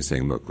stepping in and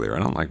saying, "Look, Lear, I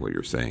don't like what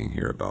you're saying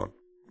here about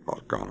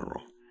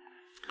Goneril."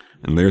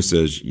 And Lear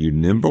says, "You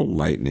nimble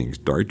lightnings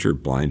dart your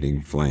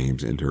blinding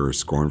flames into her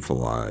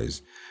scornful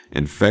eyes,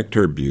 infect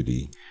her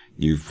beauty,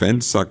 you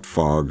fen-sucked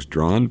fogs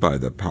drawn by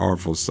the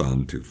powerful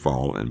sun to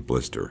fall and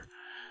blister."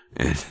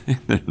 And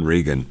then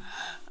Regan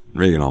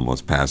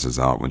almost passes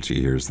out when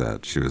she hears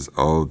that. She was,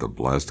 "Oh, the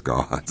blessed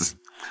gods.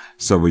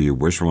 So will you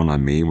wish one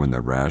on me when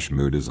the rash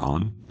mood is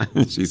on?"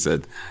 She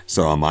said,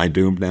 "So am I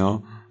doomed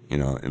now?"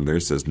 And Lear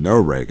says, "No,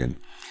 Regan,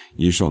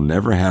 you shall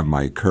never have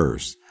my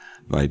curse.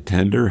 Thy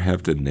tender,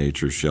 hefted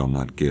nature shall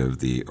not give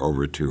thee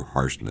over to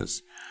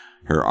harshness.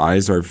 Her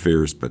eyes are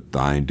fierce, but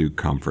thine do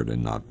comfort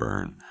and not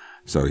burn."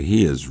 So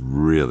he is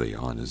really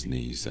on his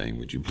knees saying,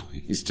 "Would you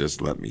please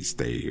just let me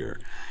stay here?"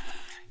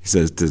 He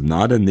says, "'Tis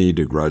not in thee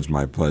to grudge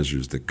my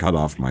pleasures, to cut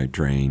off my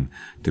train,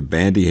 to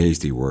bandy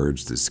hasty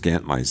words, to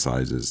scant my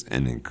sizes,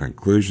 and in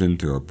conclusion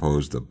to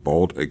oppose the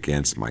bolt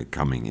against my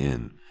coming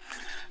in.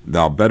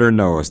 Thou better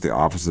knowest the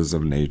offices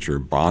of nature,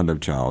 bond of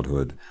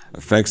childhood,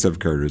 effects of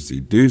courtesy,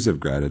 dues of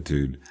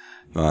gratitude.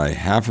 Thy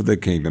half of the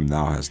kingdom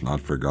thou hast not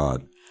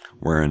forgot,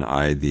 wherein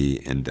I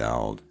thee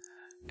endowed."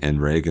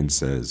 And Regan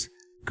says,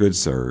 "Good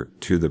sir,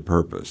 to the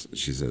purpose."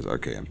 She says,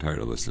 "Okay, I'm tired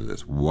of listening to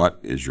this. What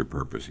is your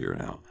purpose here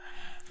now?"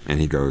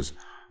 And he goes,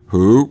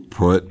 "Who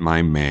put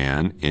my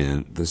man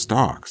in the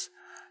stocks?"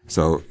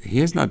 So he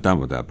is not done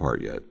with that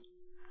part yet.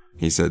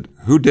 He said,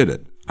 "Who did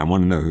it? I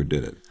want to know who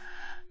did it."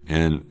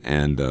 And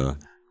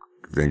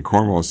then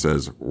Cornwall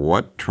says,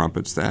 "What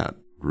trumpet's that?"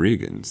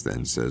 Regan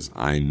then says,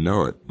 "I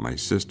know it, my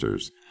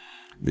sisters.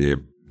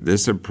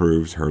 This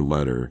approves her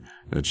letter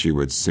that she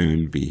would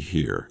soon be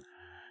here."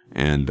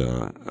 And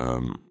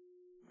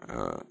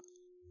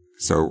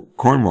so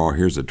Cornwall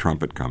hears a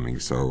trumpet coming.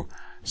 So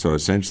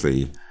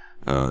essentially,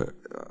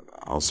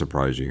 I'll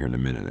surprise you here in a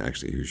minute,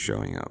 actually, who's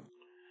showing up.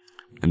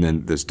 And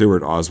then the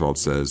steward Oswald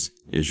says,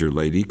 "Is your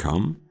lady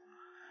come?"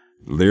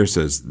 Lear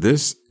says,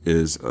 "This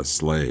is a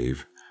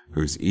slave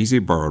whose easy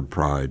borrowed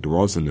pride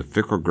dwells in the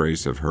fickle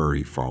grace of her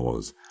he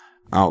follows.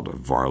 Out,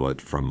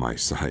 varlet, from my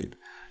sight."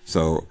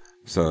 So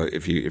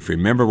if you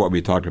remember what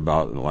we talked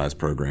about in the last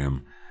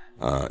program,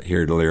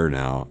 here Lear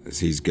now, as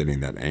he's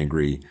getting that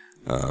angry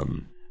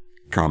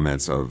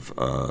comments of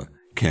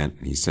Kent,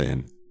 and he's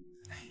saying,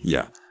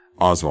 "Yeah,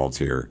 Oswald's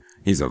here.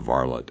 He's a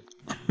varlet."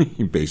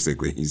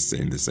 Basically, he's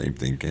saying the same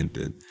thing Kent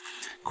did.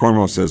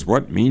 Cornwall says,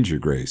 "What means your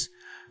grace?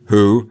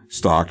 Who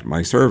stalked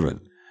my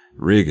servant?"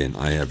 Regan,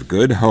 "I have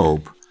good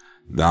hope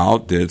thou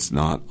didst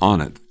not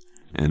on it."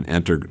 And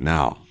enter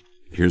now.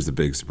 Here's the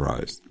big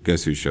surprise.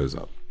 Guess who shows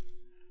up?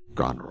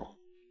 Goneril.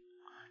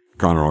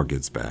 Goneril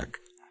gets back.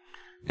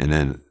 And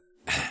then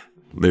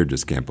Lear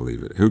just can't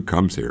believe it. "Who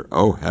comes here?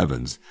 Oh,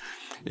 heavens.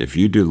 If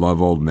you do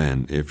love old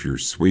men, if your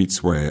sweet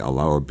sway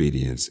allow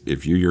obedience,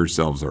 if you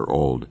yourselves are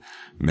old,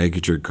 make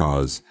it your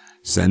cause,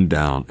 send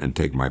down and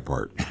take my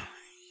part."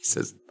 He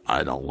says,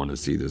 "I don't want to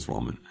see this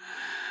woman."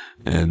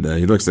 And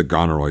he looks at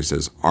Goneril. He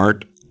says,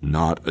 "Art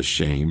not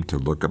ashamed to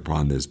look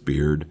upon this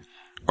beard?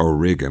 O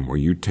Regan, will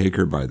you take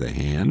her by the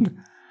hand?"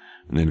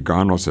 And then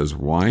Goneril says,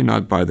 "Why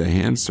not by the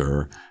hand,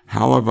 sir?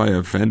 How have I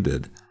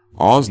offended?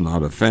 All's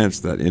not offense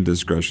that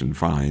indiscretion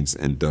finds,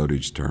 and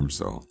dotage terms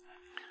so."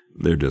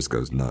 Lear just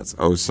goes nuts.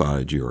 "Oh,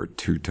 side, you are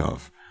too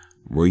tough.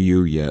 Will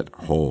you yet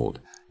hold?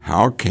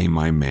 How came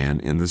my man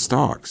in the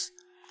stocks?"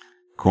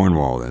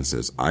 Cornwall then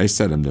says, "I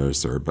set him there,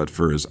 sir, but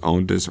for his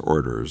own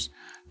disorders,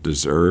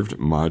 deserved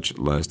much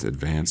less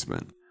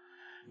advancement."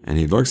 And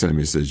he looks at him,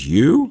 he says,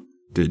 "You?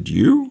 Did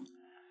you?"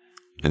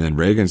 And then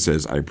Regan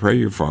says, "I pray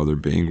you, father,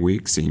 being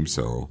weak seems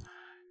so,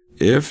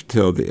 if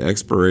till the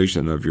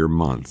expiration of your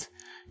month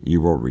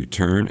you will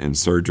return and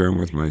sojourn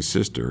with my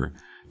sister,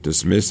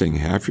 dismissing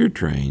half your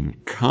train,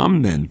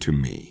 come then to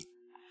me.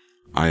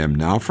 I am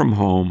now from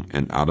home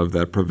and out of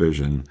that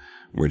provision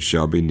which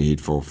shall be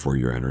needful for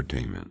your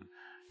entertainment."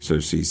 So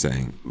she's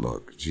saying,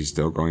 look, she's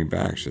still going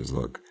back. She says,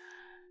 look,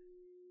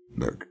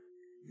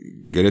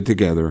 get it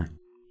together.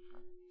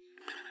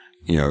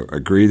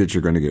 Agree that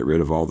you're going to get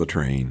rid of all the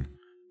train,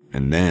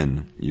 and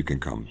then you can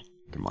come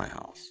to my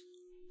house.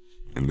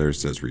 And Lear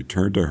says,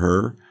 "Return to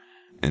her,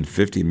 and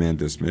 50 men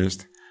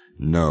dismissed?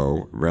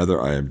 No, rather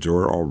I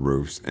abjure all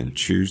roofs, and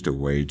choose to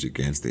wage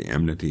against the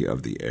enmity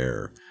of the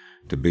air,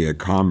 to be a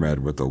comrade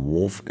with the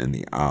wolf and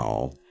the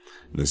owl.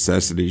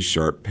 Necessity's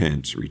sharp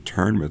pinch,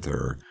 return with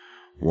her.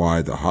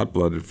 Why, the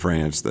hot-blooded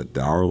France that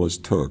dowerless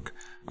took,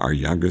 our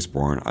youngest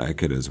born, I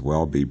could as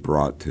well be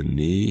brought to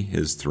knee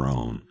his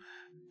throne.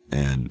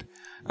 And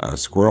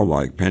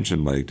squirrel-like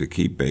pension leg to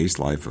keep base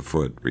life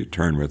afoot,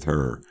 return with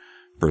her.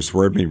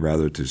 Persuade me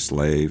rather to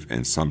slave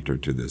and sumpter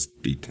to this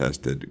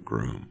detested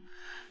groom."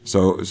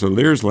 So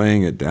Lear's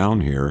laying it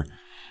down here,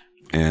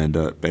 and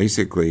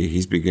basically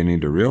he's beginning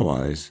to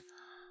realize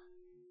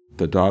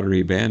the daughter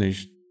he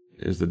banished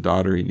is the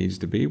daughter he needs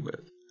to be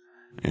with,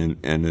 and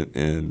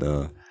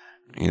the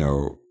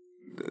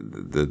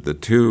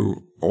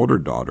two older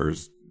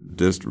daughters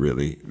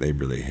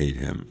really hate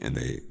him and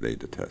they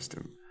detest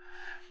him.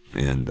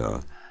 And,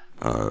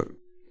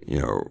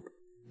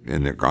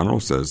 and the Goneril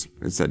says,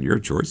 it's at your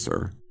choice,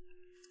 sir.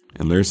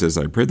 And Lear says,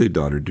 I pray thee,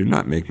 daughter, do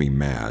not make me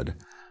mad.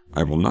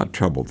 I will not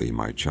trouble thee,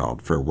 my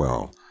child.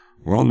 Farewell.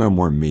 Well, no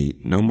more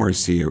meat, no more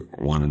see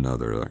one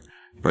another.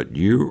 But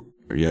you,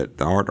 yet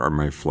thou art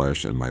my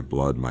flesh and my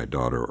blood, my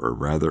daughter, or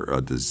rather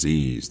a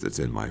disease that's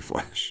in my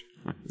flesh.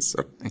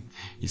 So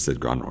he said,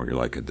 Goneril, you're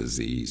like a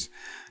disease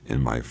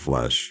in my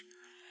flesh.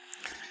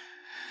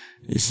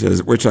 He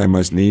says, which I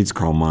must needs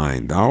call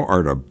mine. Thou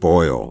art a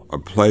boil, a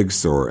plague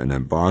sore, an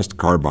embossed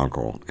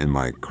carbuncle in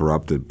my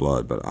corrupted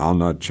blood, but I'll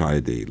not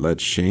chide thee. Let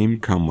shame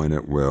come when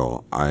it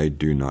will, I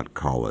do not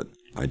call it.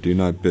 I do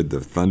not bid the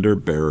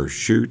thunder-bearer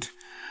shoot,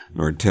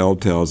 nor tell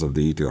tales of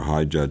thee to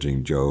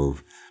high-judging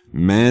Jove.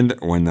 Mend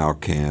when thou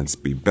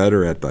canst, be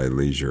better at thy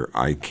leisure.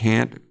 I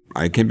can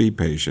be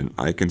patient,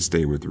 I can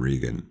stay with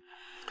Regan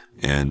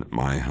and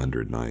my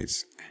 100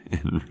 knights.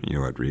 And you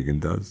know what Regan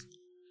does?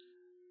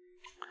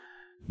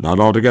 Not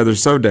altogether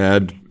so,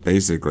 Dad,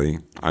 basically.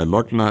 I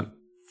look not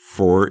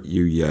for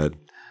you yet,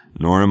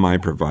 nor am I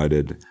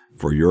provided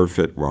for your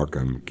fit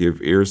welcome.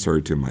 Give ear,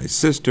 sir, to my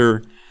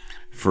sister,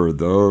 for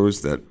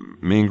those that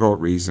mingle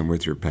reason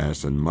with your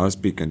passion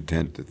must be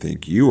content to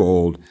think you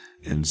old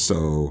and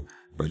so,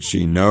 but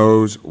she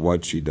knows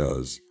what she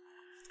does.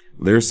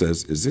 Lear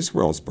says, is this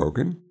well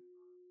spoken?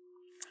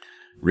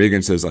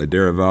 Regan says, I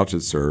dare avouch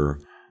it, sir.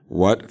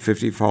 What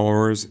 50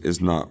 followers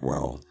is not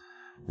well.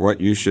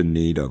 What you should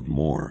need of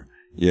more.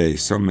 Yea,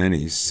 so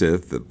many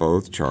sith that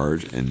both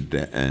charge and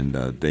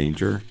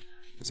danger.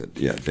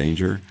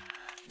 Danger.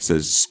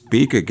 Says,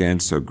 speak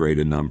against so great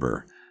a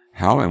number.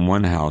 How in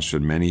one house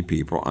should many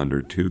people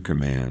under 2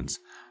 commands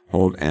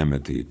hold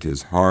amity?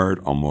 'Tis hard,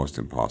 almost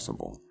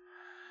impossible.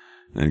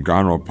 Then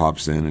Goneril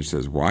pops in and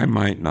says, why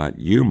might not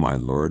you, my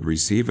lord,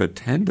 receive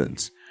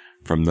attendance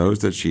from those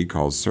that she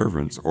calls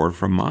servants, or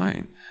from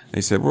mine?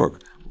 They said,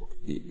 look,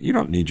 you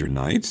don't need your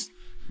knights.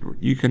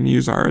 You can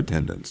use our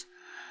attendants.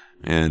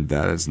 And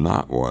that is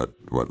not what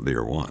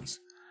Lear wants.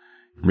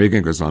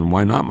 Regan goes on,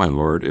 why not, my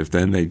lord? If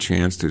then they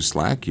chance to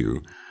slack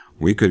you,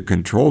 we could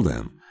control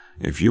them.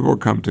 If you will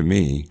come to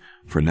me,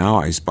 for now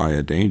I spy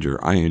a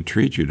danger, I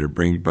entreat you to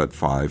bring but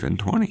 5 and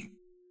 20.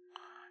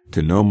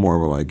 To no more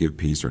will I give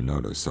peace or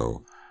notice.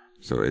 So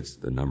it's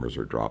the numbers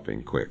are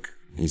dropping quick.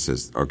 He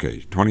says,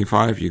 okay,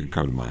 25, you can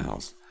come to my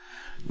house.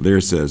 Lear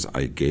says,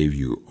 I gave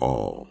you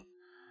all.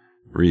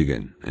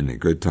 Regan, in a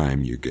good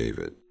time you gave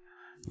it.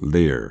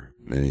 Lear,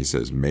 then he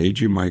says, made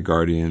you my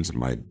guardians,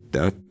 my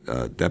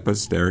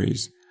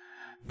depositaries,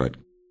 but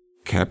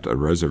kept a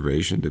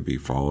reservation to be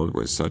followed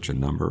with such a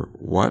number.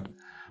 What?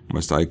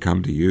 Must I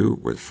come to you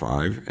with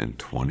 5 and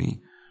 20?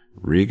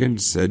 Regan,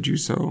 said you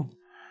so?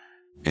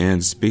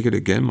 And speak it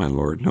again, my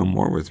lord, no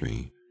more with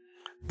me.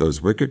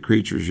 Those wicked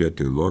creatures yet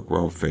do look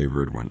well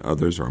favored when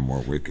others are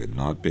more wicked,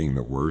 not being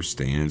the worst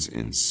stands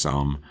in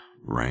some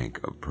rank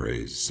of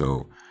praise.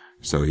 So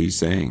he's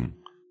saying,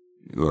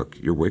 look,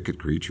 you're wicked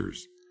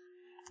creatures.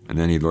 And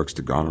then he looks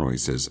to Goneril, he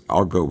says,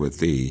 I'll go with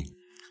thee,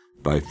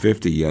 thy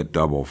 50 yet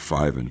double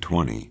 5 and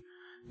 20,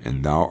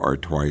 and thou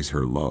art twice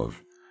her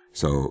love.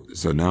 So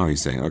now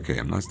he's saying, okay,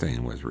 I'm not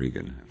staying with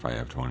Regan if I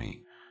have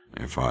 20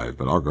 and 5,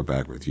 but I'll go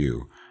back with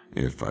you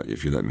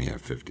if you let me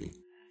have 50.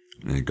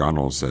 And then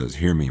Goneril says,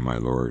 hear me, my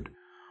lord,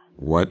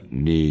 what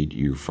need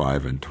you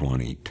 5 and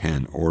 20,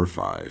 10 or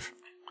 5,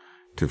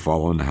 to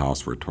follow in the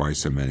house where twice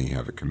so many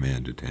have a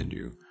command to tend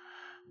you?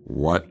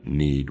 What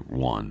need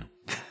 1?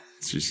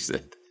 She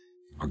said,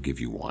 I'll give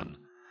you 1.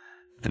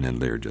 And then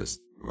Lear he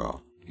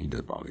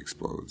about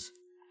explodes.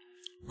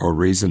 Oh,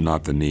 reason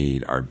not the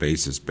need. Our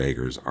basest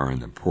beggars are in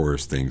the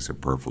poorest things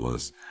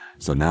superfluous.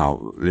 So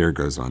now Lear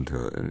goes on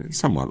to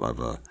somewhat of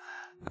a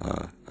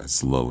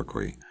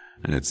soliloquy.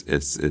 And it's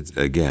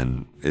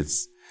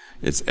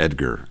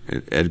Edgar.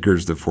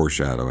 Edgar's the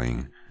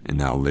foreshadowing, and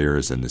now Lear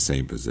is in the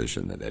same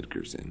position that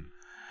Edgar's in.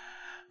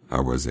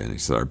 He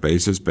said, our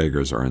basest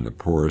beggars are in the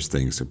poorest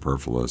things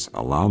superfluous.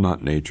 Allow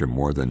not nature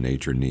more than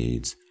nature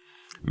needs.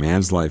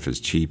 Man's life is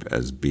cheap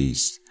as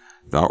beasts.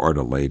 Thou art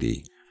a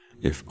lady.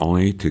 If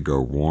only to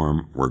go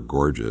warm were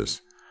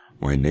gorgeous.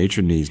 Why,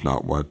 nature needs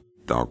not what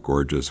thou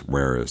gorgeous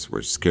wearest,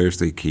 which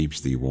scarcely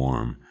keeps thee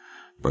warm.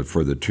 But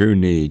for the true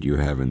need, you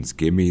heavens,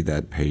 give me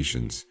that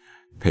patience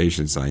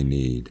I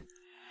need.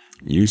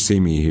 You see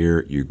me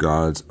here, you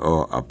gods,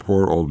 a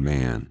poor old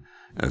man,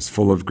 as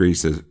full of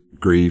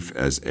grief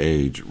as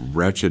age,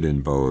 wretched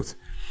in both.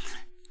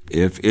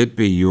 If it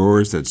be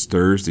yours that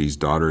stirs these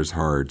daughters'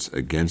 hearts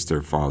against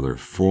their father,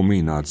 fool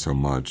me not so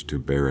much to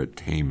bear it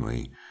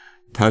tamely.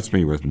 Touch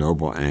me with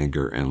noble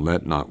anger, and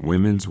let not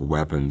women's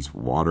weapons,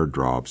 water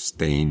drops,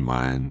 stain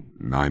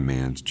my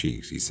man's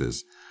cheeks. He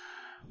says,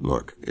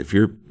 look, if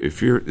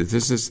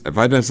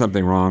I've done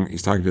something wrong,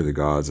 he's talking to the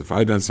gods, if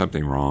I've done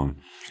something wrong,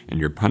 and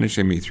you're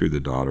punishing me through the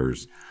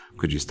daughters,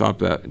 could you stop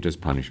that and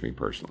just punish me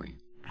personally?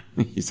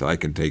 He said, I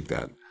can take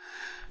that.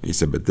 He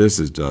said, but this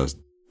is just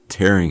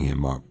tearing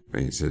him up.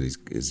 And he said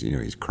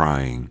he's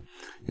crying.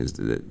 His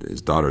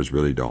daughters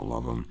really don't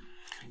love him.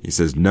 He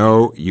says,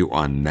 no, you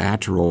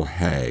unnatural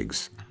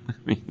hags. I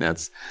mean,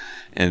 that's,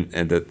 and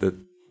the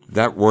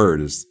that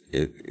word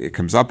it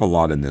comes up a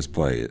lot in this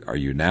play. Are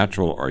you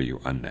natural or are you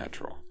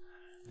unnatural?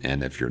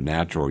 And if you're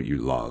natural, you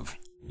love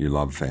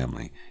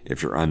family.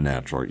 If you're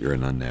unnatural, you're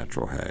an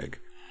unnatural hag.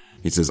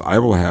 He says, I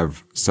will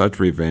have such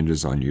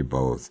revenges on you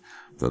both,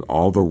 that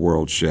all the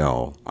world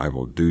shall, I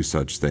will do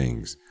such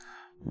things.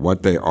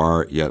 What they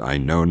are, yet I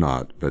know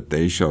not, but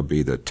they shall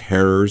be the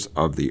terrors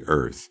of the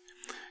earth.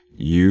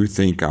 You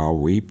think I'll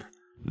weep?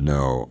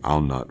 No,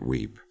 I'll not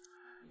weep.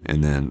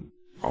 And then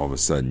all of a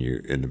sudden,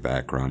 in the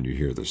background, you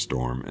hear the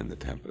storm and the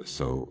tempest.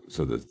 So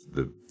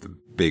the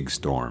big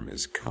storm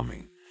is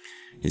coming.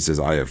 He says,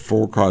 I have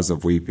full cause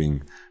of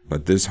weeping,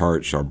 but this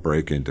heart shall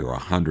break into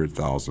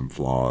 100,000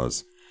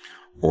 flaws,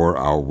 or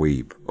I'll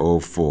weep. O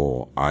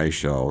fool, I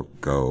shall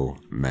go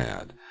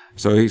mad.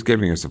 So he's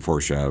giving us a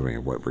foreshadowing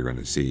of what we're going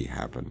to see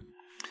happen.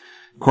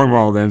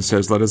 Cornwall then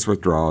says, let us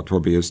withdraw,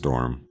 'twill be a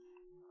storm.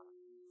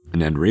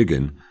 And then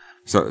Regan,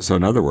 so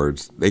in other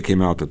words, they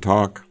came out to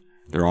talk.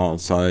 They're all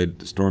outside,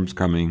 the storm's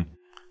coming.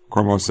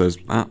 Cornwall says,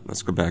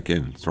 let's go back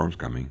in, the storm's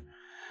coming.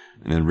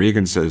 And then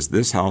Regan says,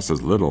 this house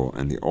is little,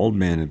 and the old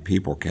man and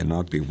people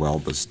cannot be well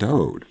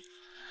bestowed.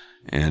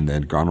 And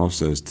then Goneril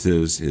says,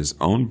 'tis his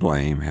own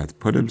blame, hath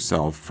put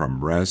himself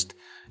from rest,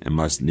 and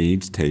must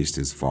needs taste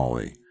his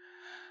folly.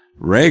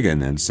 Regan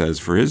then says,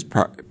 for his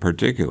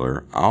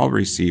particular, I'll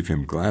receive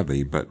him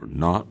gladly, but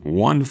not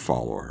one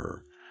follow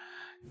her.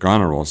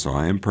 Goneril, so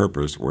I am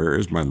purpose, where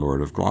is my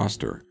lord of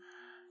Gloucester?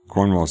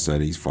 Cornwall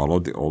said he's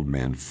followed the old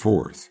man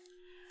forth.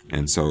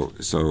 And so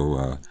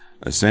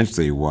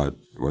essentially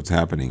what's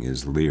happening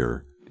is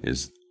Lear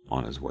is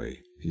on his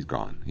way. He's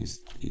gone.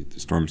 The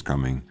storm's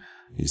coming.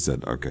 He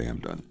said, okay, I'm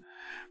done.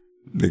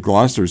 The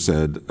Gloucester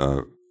said,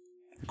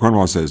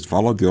 Cornwall says,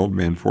 followed the old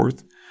man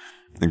forth.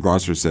 And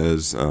Gloucester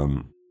says,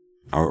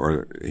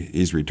 or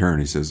he's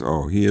returned. He says,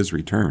 oh, he is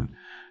returned.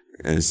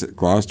 As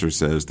Gloucester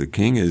says, the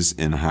king is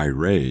in high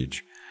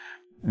rage.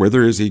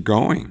 Whither is he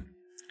going?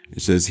 He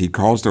says, he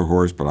calls to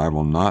horse, but I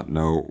will not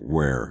know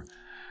where.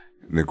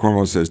 And the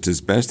Cornwall says, 'tis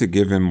best to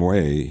give him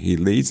way. He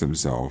leads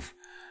himself.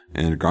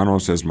 And Goneril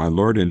says, my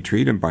lord,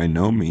 entreat him by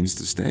no means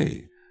to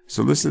stay.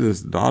 So listen to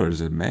this, daughter, there's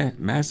a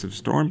massive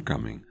storm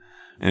coming.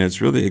 And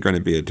it's really going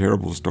to be a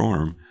terrible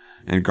storm.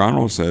 And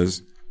Goneril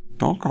says,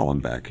 don't call him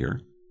back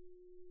here.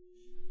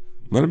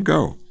 Let him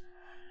go.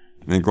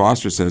 And then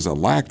Gloucester says,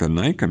 alack, the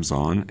night comes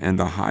on, and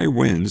the high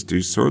winds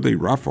do sorely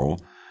ruffle.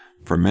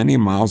 For many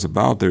miles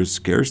about, there's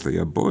scarcely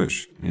a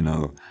bush,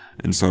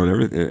 And so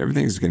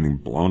everything's getting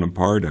blown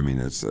apart. I mean,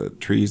 it's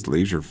trees,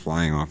 leaves are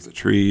flying off the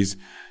trees.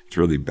 It's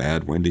really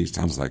bad, windy. It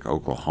sounds like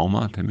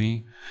Oklahoma to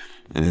me.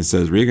 And it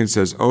says, Regan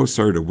says, oh,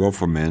 sir, to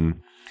willful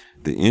men,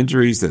 the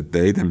injuries that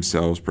they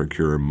themselves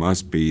procure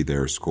must be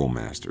their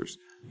schoolmasters.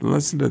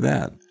 Listen to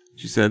that.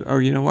 She said, oh,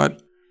 you know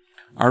what?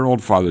 Our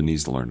old father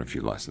needs to learn a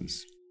few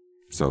lessons.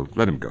 So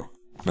let him go.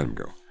 Let him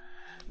go.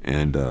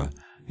 And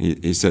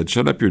he said,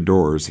 shut up your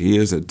doors. He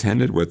is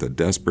attended with a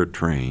desperate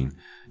train,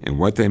 and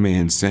what they may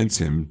incense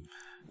him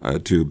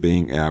to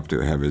being apt to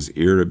have his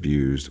ear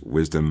abused,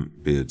 wisdom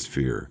bids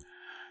fear.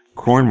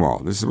 Cornwall,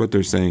 this is what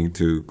they're saying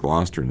to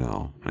Gloucester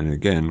now. And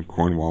again,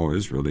 Cornwall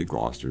is really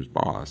Gloucester's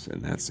boss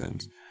in that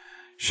sense.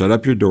 Shut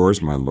up your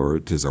doors, my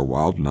lord, 'tis a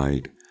wild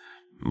night.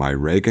 My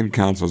Regan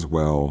counsels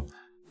well,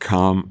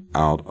 come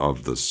out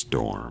of the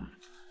storm.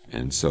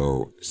 And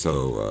so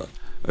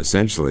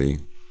essentially,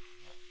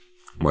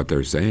 what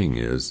they're saying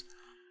is,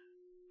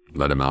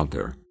 let him out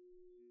there.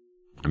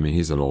 I mean,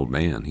 he's an old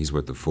man. He's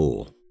with the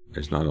fool.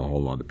 There's not a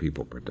whole lot of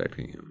people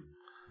protecting him.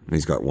 And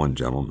he's got one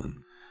gentleman.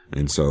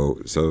 And so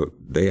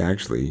they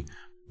actually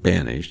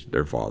banished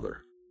their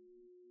father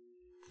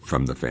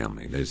from the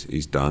family.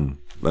 He's done.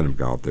 Let him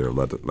go out there.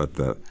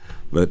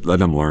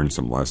 Let him learn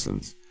some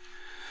lessons.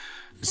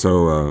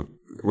 So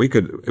we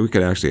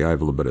could actually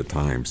have a little bit of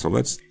time. So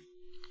let's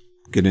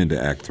get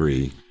into Act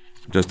 3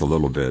 just a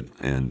little bit,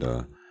 and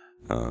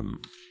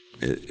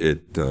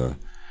it'll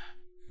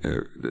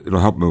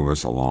help move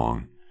us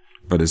along.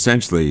 But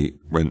essentially,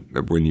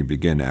 when you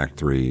begin Act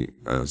 3,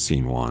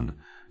 Scene 1,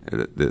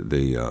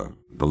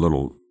 the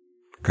little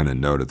kind of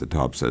note at the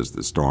top says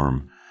the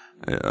storm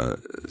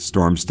is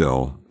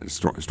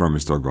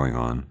still going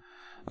on.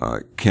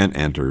 Kent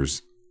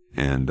enters,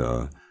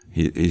 and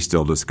he's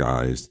still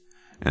disguised,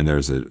 and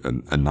there's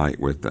a knight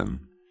with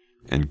them.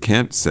 And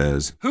Kent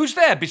says, who's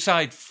there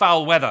beside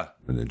foul weather?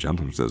 And the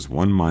gentleman says,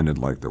 one minded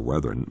like the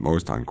weather, and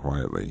most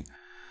unquietly.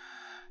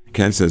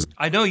 Kent says,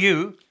 I know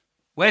you.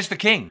 Where's the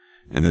king?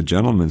 And the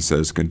gentleman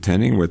says,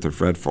 contending with the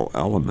fretful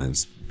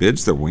elements,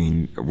 bids the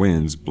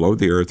winds blow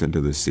the earth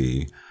into the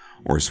sea,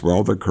 or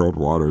swell the curled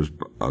waters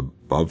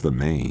above the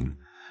main,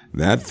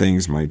 that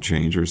things might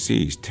change or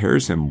cease,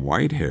 tears him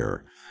white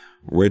hair,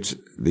 which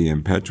the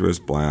impetuous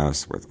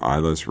blast with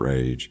eyeless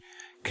rage,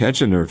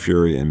 catch in their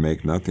fury and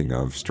make nothing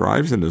of,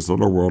 strives in this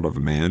little world of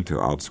man to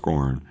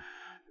outscorn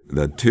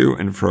the to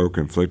and fro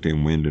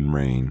conflicting wind and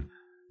rain.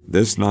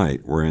 This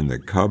night, wherein the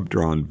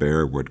cub-drawn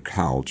bear would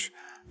couch,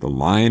 the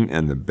lion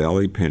and the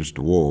belly-pinched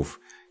wolf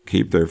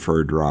keep their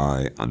fur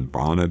dry,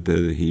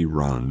 unbonneted he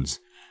runs,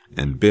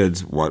 and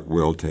bids what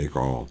will take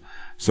all.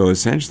 So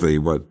essentially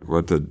what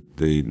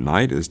the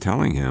knight is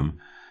telling him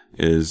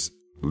is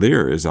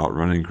Lear is out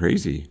running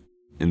crazy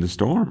in the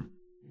storm.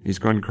 He's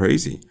gone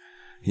crazy.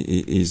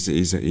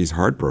 He's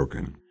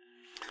heartbroken.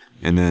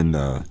 And then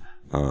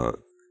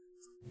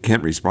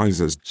Kent responds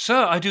and says,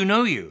 Sir, I do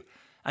know you,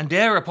 and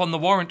dare upon the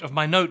warrant of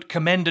my note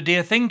commend a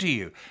dear thing to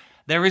you.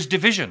 There is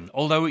division,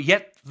 although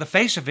yet the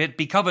face of it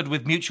be covered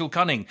with mutual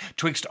cunning,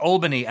 twixt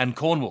Albany and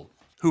Cornwall,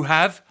 who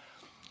have,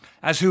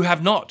 as who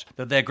have not,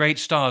 that their great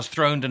stars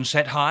throned and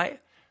set high,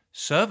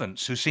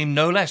 servants who seem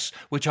no less,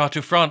 which are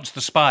to France the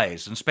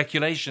spies and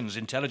speculations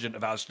intelligent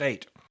of our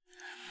state.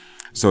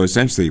 So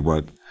essentially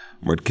what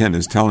Kent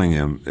is telling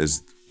him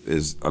is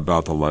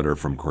about the letter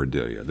from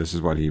Cordelia. This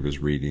is what he was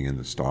reading in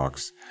the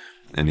stocks.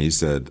 And he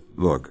said,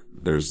 look,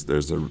 there's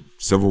a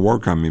civil war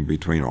coming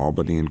between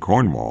Albany and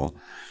Cornwall,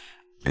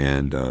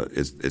 and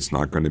it's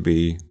not going to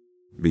be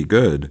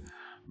good,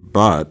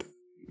 but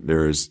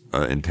there's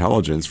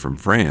intelligence from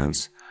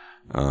France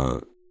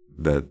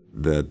that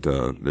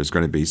there's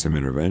going to be some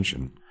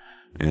intervention.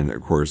 And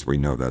of course we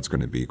know that's going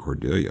to be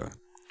Cordelia.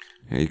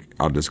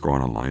 I'll just go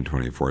on line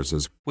 24. It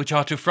says, which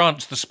are to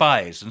France the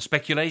spies and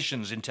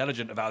speculations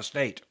intelligent of our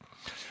state.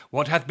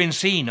 What hath been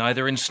seen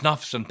either in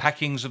snuffs and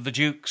packings of the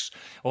dukes,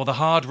 or the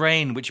hard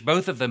reign which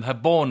both of them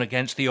have borne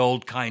against the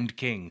old kind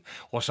king,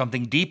 or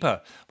something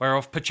deeper,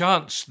 whereof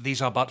perchance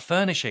these are but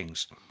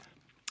furnishings.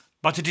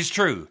 But it is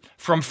true,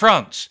 from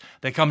France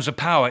there comes a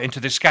power into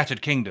this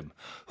scattered kingdom,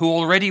 who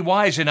already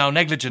wise in our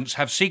negligence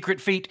have secret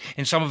feet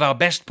in some of our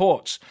best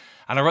ports,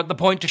 and are at the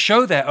point to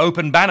show their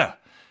open banner.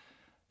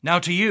 Now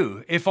to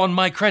you, if on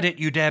my credit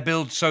you dare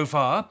build so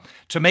far,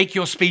 to make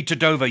your speed to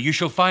Dover, you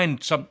shall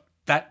find some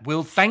that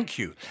will thank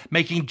you,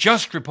 making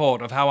just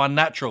report of how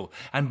unnatural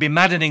and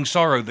bemaddening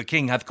sorrow the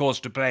king hath cause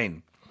to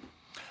plain.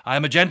 I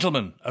am a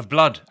gentleman of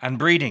blood and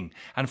breeding,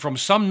 and from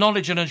some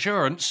knowledge and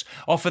assurance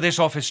offer this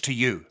office to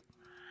you.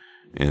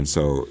 And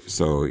so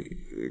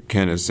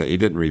Kenneth said, he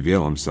didn't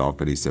reveal himself,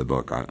 but he said,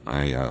 look, I'm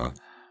a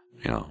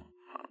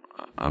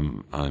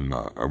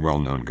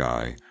well-known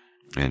guy,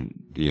 and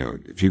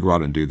if you go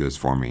out and do this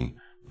for me,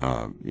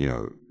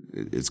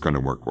 it's going to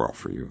work well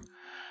for you.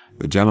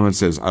 The gentleman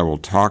says, I will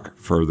talk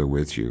further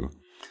with you.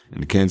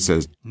 And Kent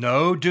says,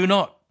 no, do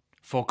not.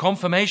 For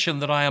confirmation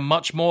that I am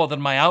much more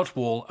than my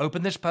outwall,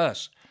 open this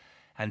purse,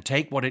 and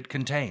take what it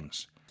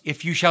contains.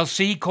 If you shall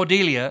see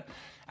Cordelia,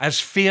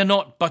 as fear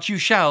not, but you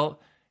shall,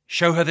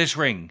 show her this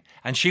ring,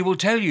 and she will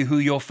tell you who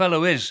your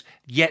fellow is,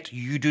 yet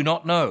you do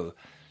not know.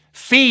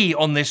 Fee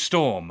on this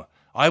storm,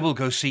 I will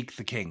go seek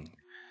the king.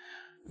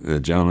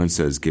 The gentleman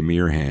says, give me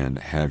your hand,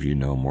 have you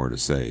no more to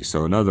say?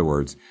 So in other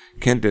words,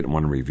 Kent didn't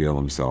want to reveal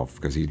himself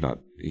because he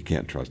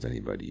can't trust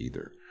anybody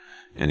either.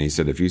 And he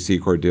said, if you see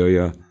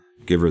Cordelia,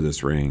 give her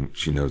this ring,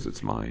 she knows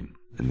it's mine,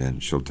 and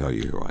then she'll tell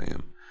you who I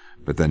am.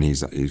 But then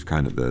he's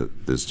kind of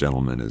this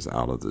gentleman is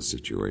out of the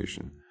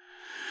situation.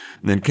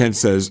 And then Kent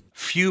says,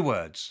 few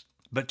words,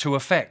 but to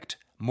effect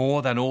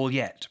more than all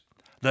yet,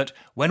 that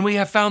when we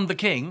have found the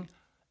king,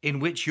 in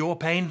which you're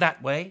pained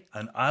that way,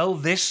 and I'll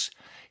this,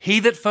 he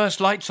that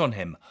first lights on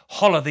him,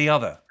 holler the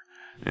other.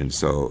 And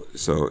so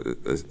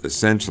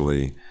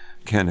essentially,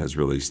 Ken has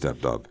really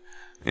stepped up,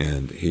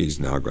 and he's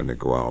now going to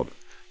go out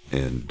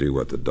and do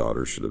what the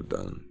daughter should have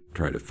done,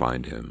 try to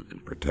find him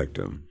and protect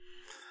him,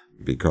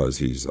 because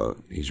he's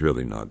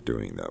really not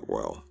doing that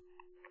well.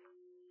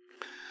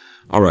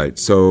 All right,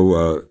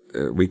 so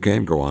we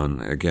can go on.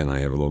 Again, I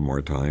have a little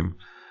more time,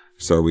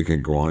 so we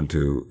can go on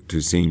to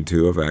scene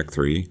 2 of Act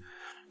 3,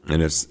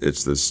 and it's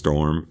the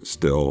storm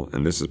still,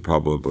 and this is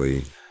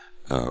probably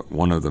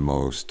one of the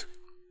most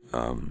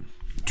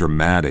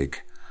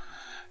dramatic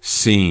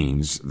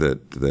scenes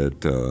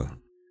that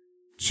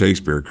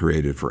Shakespeare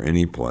created for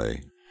any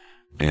play.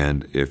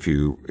 And if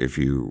you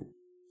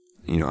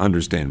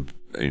understand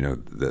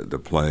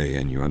the play,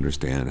 and you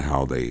understand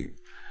how they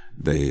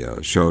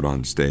showed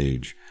on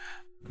stage,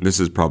 this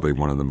is probably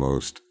one of the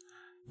most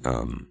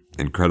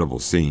incredible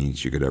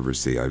scenes you could ever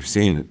see. I've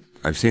seen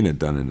it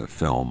done in a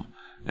film,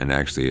 and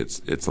actually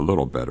it's a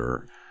little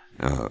better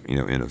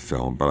in a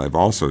film, but I've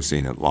also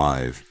seen it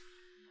live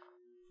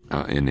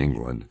in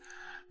England,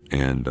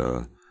 and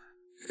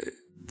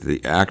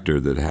the actor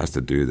that has to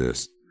do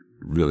this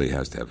really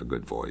has to have a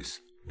good voice,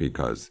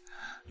 because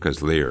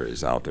Lear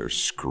is out there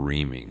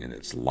screaming, and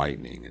it's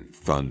lightning and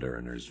thunder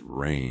and there's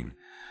rain,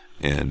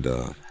 and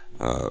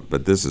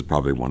but this is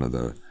probably one of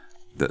the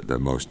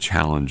most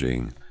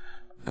challenging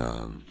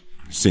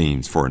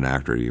scenes for an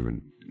actor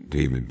to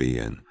even be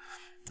in.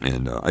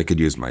 And I could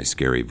use my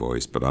scary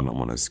voice, but I don't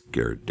want to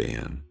scare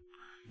Dan.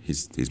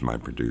 He's my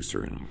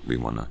producer, and we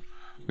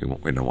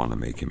don't want to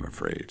make him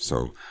afraid.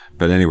 So,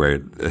 but anyway,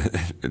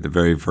 at the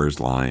very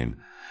first line,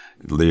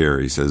 Lear,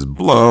 he says,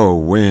 blow,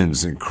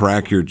 winds, and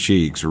crack your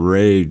cheeks,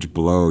 rage,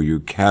 blow, you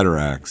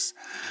cataracts,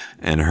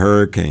 and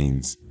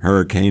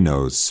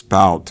hurricanos,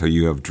 spout till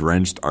you have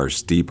drenched our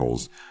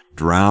steeples,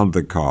 drowned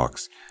the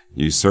cocks,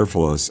 you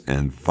surfulous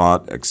and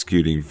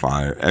thought-executing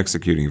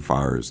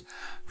fires,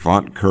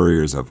 font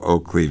couriers of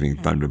oak-cleaving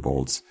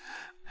thunderbolts,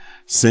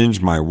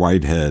 singe my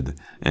white head,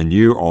 and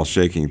you, all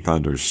shaking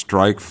thunder,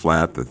 strike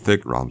flat the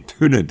thick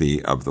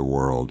rotundity of the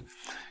world.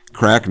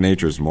 Crack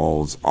nature's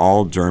molds,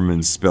 all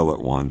Germans spill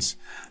at once,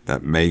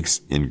 that makes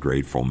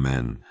ingrateful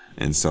men.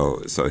 And so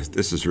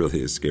this is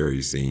really a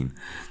scary scene.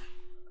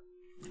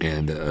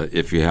 And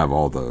if you have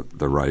all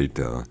the right,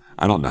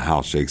 I don't know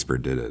how Shakespeare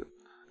did it,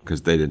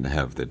 because they didn't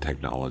have the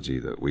technology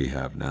that we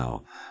have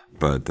now.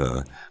 But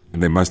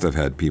they must have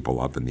had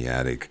people up in the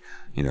attic,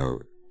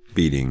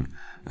 beating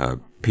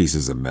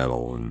pieces of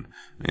metal,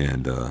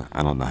 and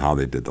I don't know how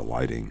they did the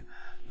lighting.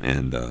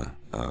 And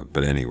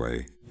but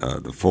anyway,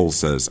 the fool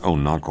says, "Oh,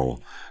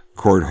 Knuckle,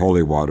 quart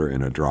holy water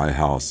in a dry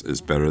house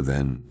is better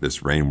than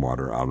this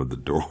rainwater out of the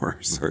door."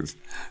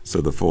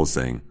 So the fool's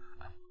saying,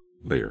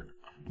 "Lear,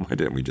 why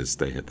didn't we just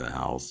stay at the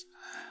house?"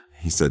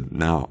 He said,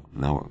 now,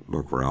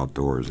 look, we're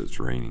outdoors, it's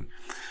raining.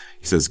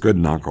 He says, "Good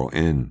Knuckle,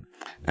 in,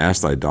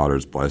 ask thy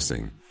daughter's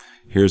blessing.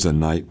 Here's a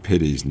night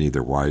pities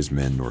neither wise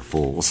men nor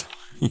fools."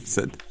 He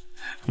said,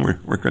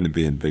 we're going to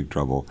be in big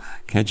trouble.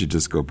 Can't you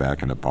just go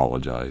back and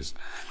apologize?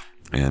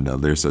 And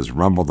Lear says,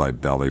 "Rumble thy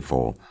belly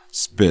full,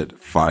 spit,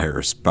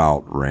 fire,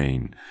 spout,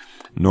 rain.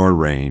 Nor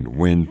rain,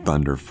 wind,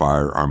 thunder,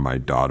 fire are my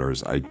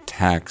daughters. I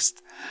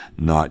taxed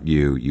not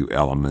you, you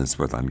elements,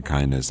 with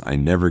unkindness. I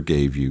never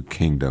gave you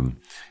kingdom,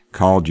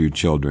 called you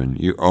children.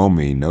 You owe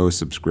me no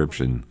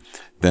subscription.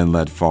 Then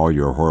let fall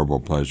your horrible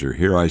pleasure.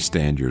 Here I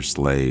stand your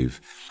slave,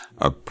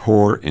 a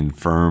poor,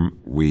 infirm,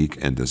 weak,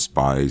 and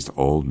despised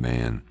old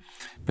man.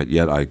 But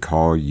yet I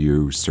call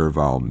you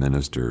servile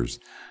ministers,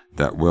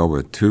 that will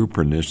with two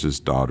pernicious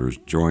daughters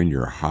join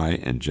your high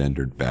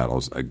engendered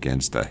battles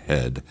against a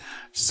head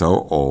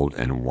so old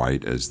and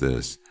white as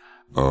this.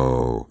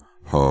 Oh,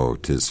 ho,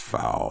 'tis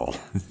foul."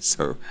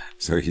 So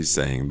he's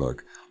saying,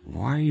 look,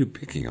 why are you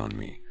picking on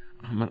me?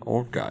 I'm an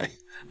old guy.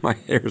 My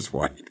hair's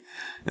white.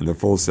 And the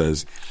fool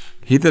says,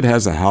 "He that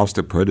has a house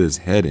to put his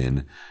head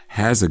in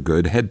has a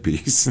good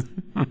headpiece."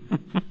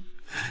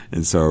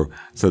 And so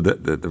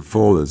the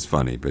fool is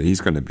funny, but he's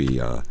going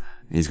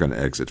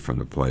to exit from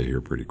the play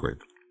here pretty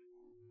quick.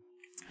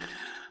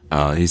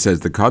 He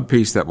says, "The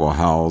codpiece that will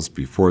house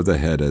before the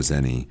head as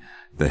any,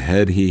 the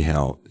head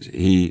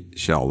he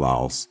shall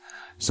louse.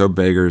 So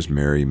beggars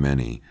marry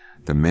many.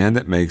 The man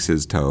that makes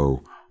his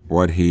toe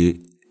what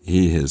he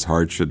his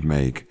heart should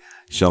make,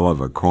 shall of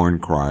a corn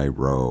cry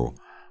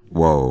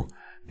woe,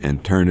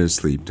 and turn his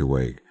sleep to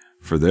wake.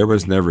 For there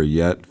was never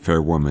yet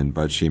fair woman,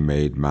 but she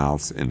made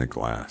mouths in a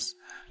glass."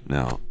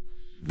 Now,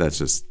 that's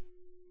just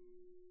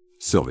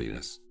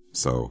silliness.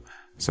 So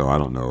I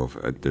don't know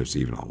if there's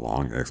even a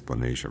long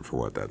explanation for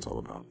what that's all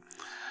about.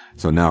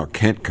 So now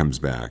Kent comes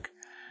back,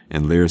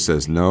 and Lear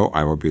says, "No,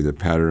 I will be the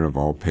pattern of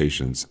all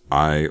patience.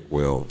 I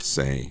will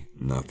say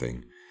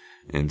nothing."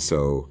 And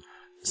so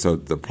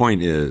the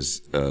point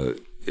is,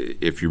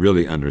 if you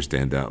really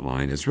understand that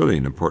line, it's really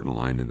an important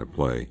line in the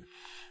play,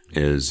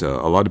 is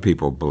a lot of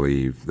people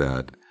believe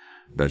that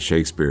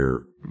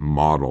Shakespeare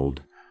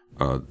modeled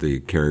the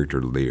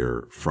character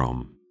Lear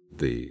from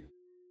the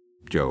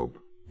Job,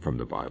 from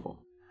the Bible.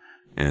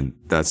 And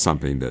that's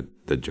something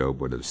that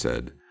Job would have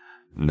said,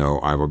 "No,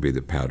 I will be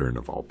the pattern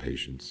of all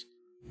patience."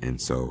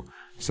 And so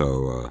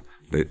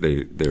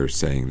they're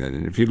saying that.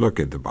 And if you look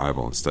at the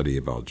Bible and study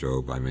about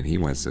Job, I mean, he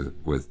went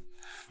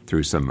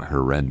through some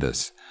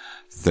horrendous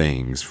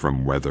things,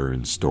 from weather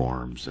and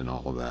storms and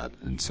all of that.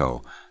 And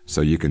so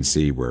you can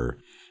see where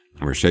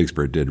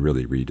Shakespeare did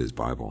really read his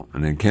Bible.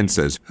 And then Ken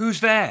says, "Who's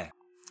there?"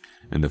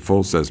 And the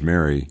fool says,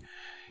 "Mary,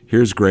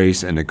 here's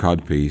grace and a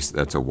codpiece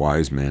that's a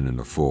wise man and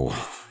a fool."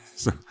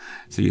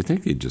 So you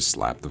think he'd just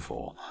slap the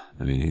fool.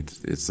 I mean,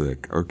 it's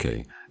like,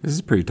 okay, this is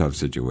a pretty tough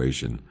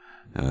situation.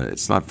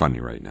 It's not funny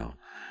right now.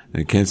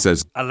 And Ken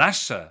says, "Alas,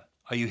 sir,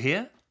 are you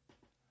here?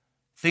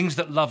 Things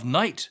that love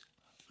night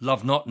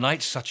love not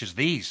nights such as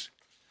these.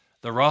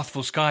 The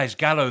wrathful skies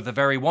gallow the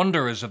very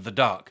wanderers of the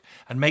dark,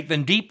 and make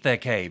them deep their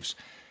caves.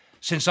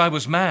 Since I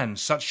was man,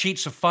 such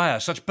sheets of fire,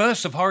 such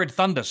bursts of horrid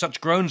thunder,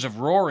 such groans of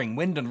roaring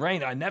wind and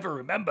rain, I never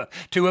remember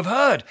to have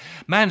heard.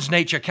 Man's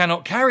nature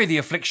cannot carry the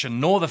affliction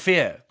nor the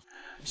fear."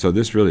 So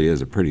this really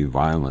is a pretty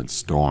violent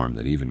storm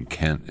that even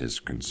Kent is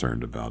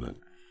concerned about it.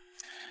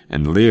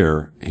 And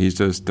Lear, he's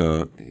just,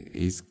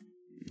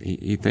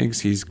 he thinks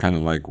he's kind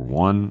of like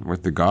one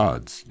with the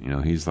gods.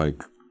 He's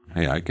like,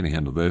 "Hey, I can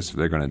handle this. If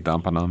they're going to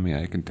dump it on me,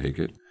 I can take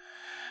it."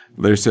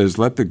 Lear says,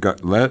 let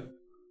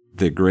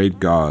the great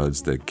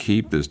gods that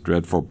keep this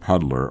dreadful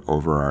puddler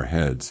over our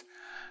heads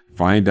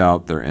find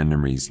out their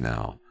enemies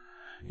now.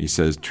 He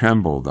says,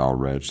 "Tremble, thou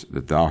wretch,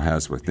 that thou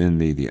hast within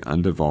thee the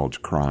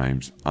undivulged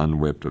crimes,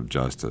 unwhipped of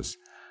justice.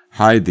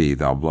 Hide thee,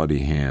 thou bloody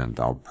hand,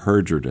 thou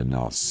perjured and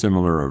thou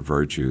similar of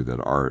virtue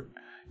that art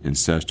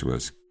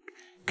incestuous,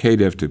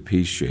 caitiff to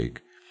peace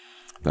shake,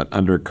 that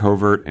under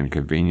covert and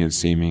convenient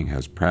seeming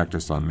has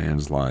practiced on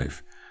man's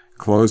life.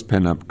 Close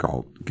pent-up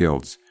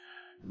guilts,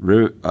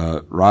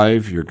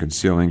 rive your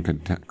concealing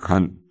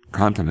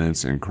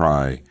continence and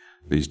cry,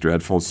 these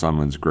dreadful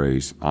summons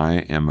grace, I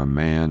am a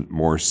man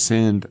more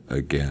sinned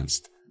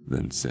against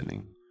than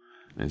sinning."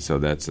 And so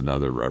that's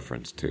another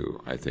reference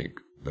to, I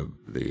think,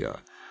 the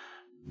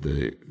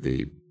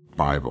the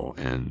Bible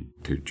and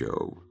to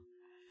Job.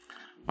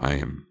 I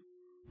am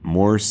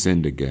more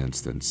sinned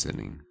against than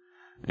sinning.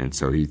 And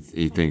so he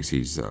thinks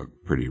he's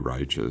pretty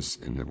righteous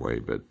in a way,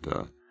 but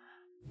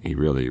he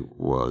really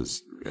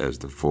was, as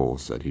the fool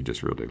said, he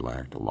just really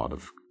lacked a lot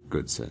of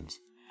good sense.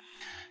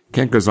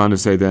 Kent goes on to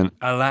say then,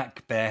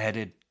 Alack,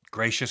 bareheaded,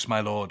 gracious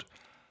my lord,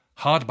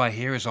 hard by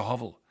here is a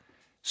hovel.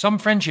 Some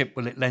friendship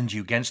will it lend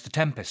you gainst the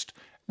tempest.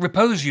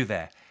 Repose you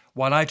there,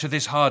 while I to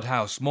this hard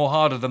house, more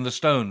harder than the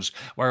stones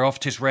whereof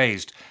 'tis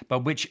raised,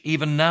 but which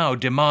even now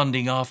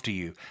demanding after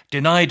you,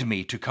 denied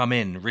me to come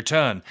in,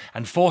 return,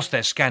 and force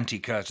their scanty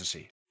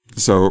courtesy.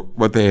 So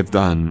what they have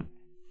done,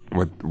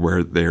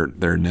 where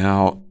they're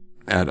now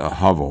at a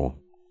hovel,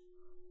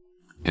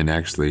 and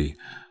actually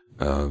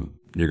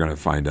you're going to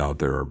find out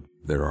there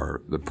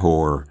are the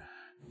poor,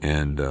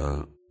 and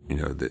the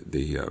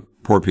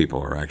poor people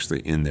are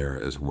actually in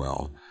there as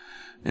well,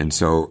 and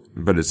so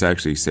but it's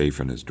actually safe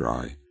and it's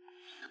dry.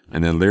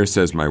 And then Lear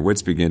says, my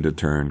wits begin to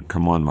turn.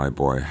 Come on, my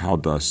boy. How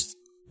dost,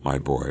 my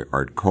boy?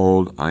 Art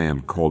cold? I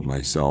am cold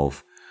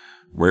myself.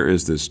 Where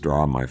is this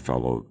straw, my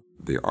fellow?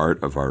 The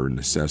art of our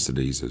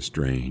necessities is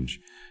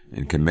strange,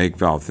 and can make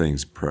foul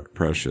things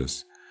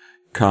precious.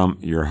 Come,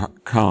 your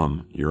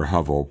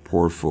hovel,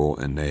 poor fool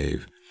and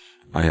knave.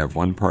 I have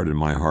one part in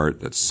my heart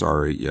that's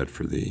sorry yet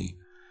for thee.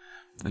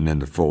 And then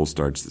the fool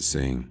starts to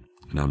sing,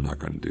 and I'm not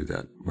going to do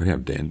that. We'll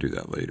have Dan do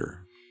that later.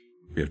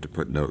 We have to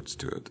put notes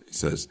to it. He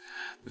says,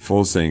 the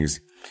fool sings,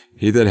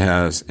 he that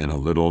has in a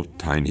little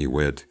tiny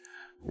wit,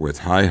 with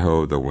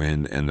hi-ho the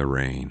wind and the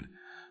rain,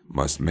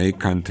 must make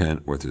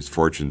content with his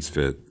fortunes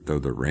fit, though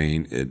the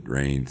rain it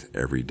rains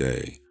every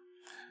day.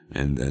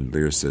 And then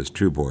Lear says,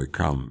 true boy,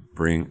 come,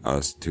 bring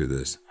us to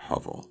this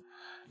hovel.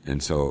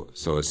 And so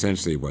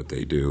essentially what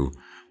they do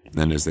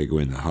then is they go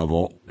in the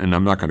hovel, and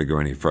I'm not going to go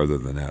any further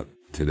than that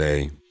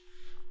today,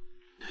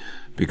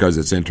 because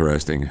it's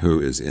interesting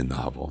who is in the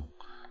hovel.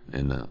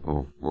 And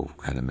we'll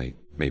kind of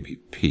maybe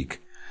pique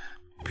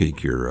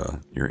your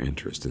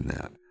interest in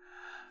that.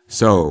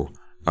 So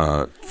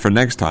for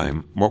next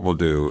time, what we'll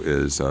do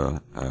is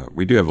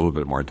we do have a little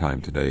bit more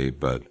time today,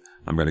 but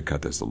I'm going to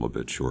cut this a little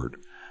bit short.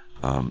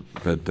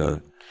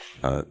 But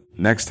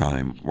next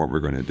time, what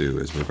we're going to do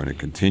is we're going to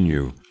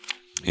continue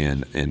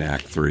in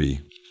Act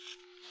 3,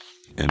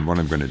 and what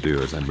I'm going to do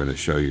is I'm going to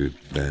show you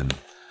then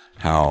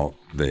how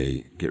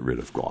they get rid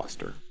of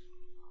Gloucester,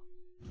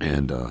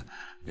 and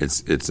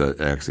It's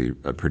actually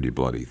a pretty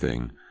bloody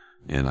thing,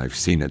 and I've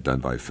seen it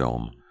done by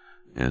film,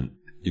 and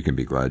you can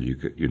be glad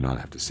you not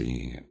have to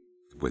see it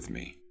with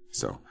me.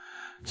 So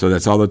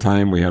that's all the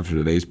time we have for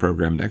today's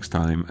program. Next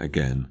time,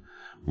 again,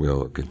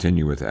 we'll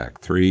continue with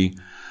Act 3.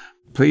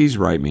 Please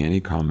write me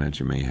any comments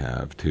you may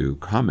have to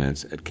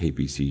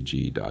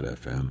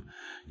comments@kpcg.fm.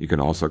 You can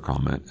also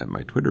comment at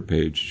my Twitter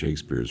page,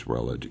 Shakespeare's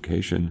Royal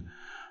Education.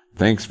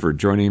 Thanks for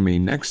joining me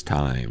next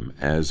time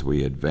as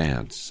we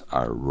advance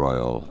our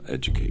royal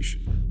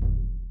education.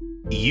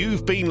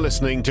 You've been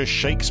listening to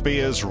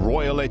Shakespeare's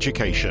Royal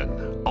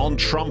Education on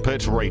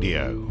Trumpet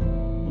Radio.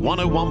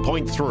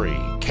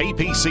 101.3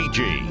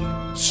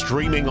 KPCG,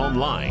 streaming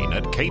online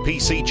at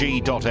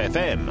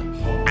kpcg.fm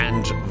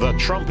and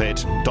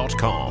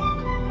thetrumpet.com.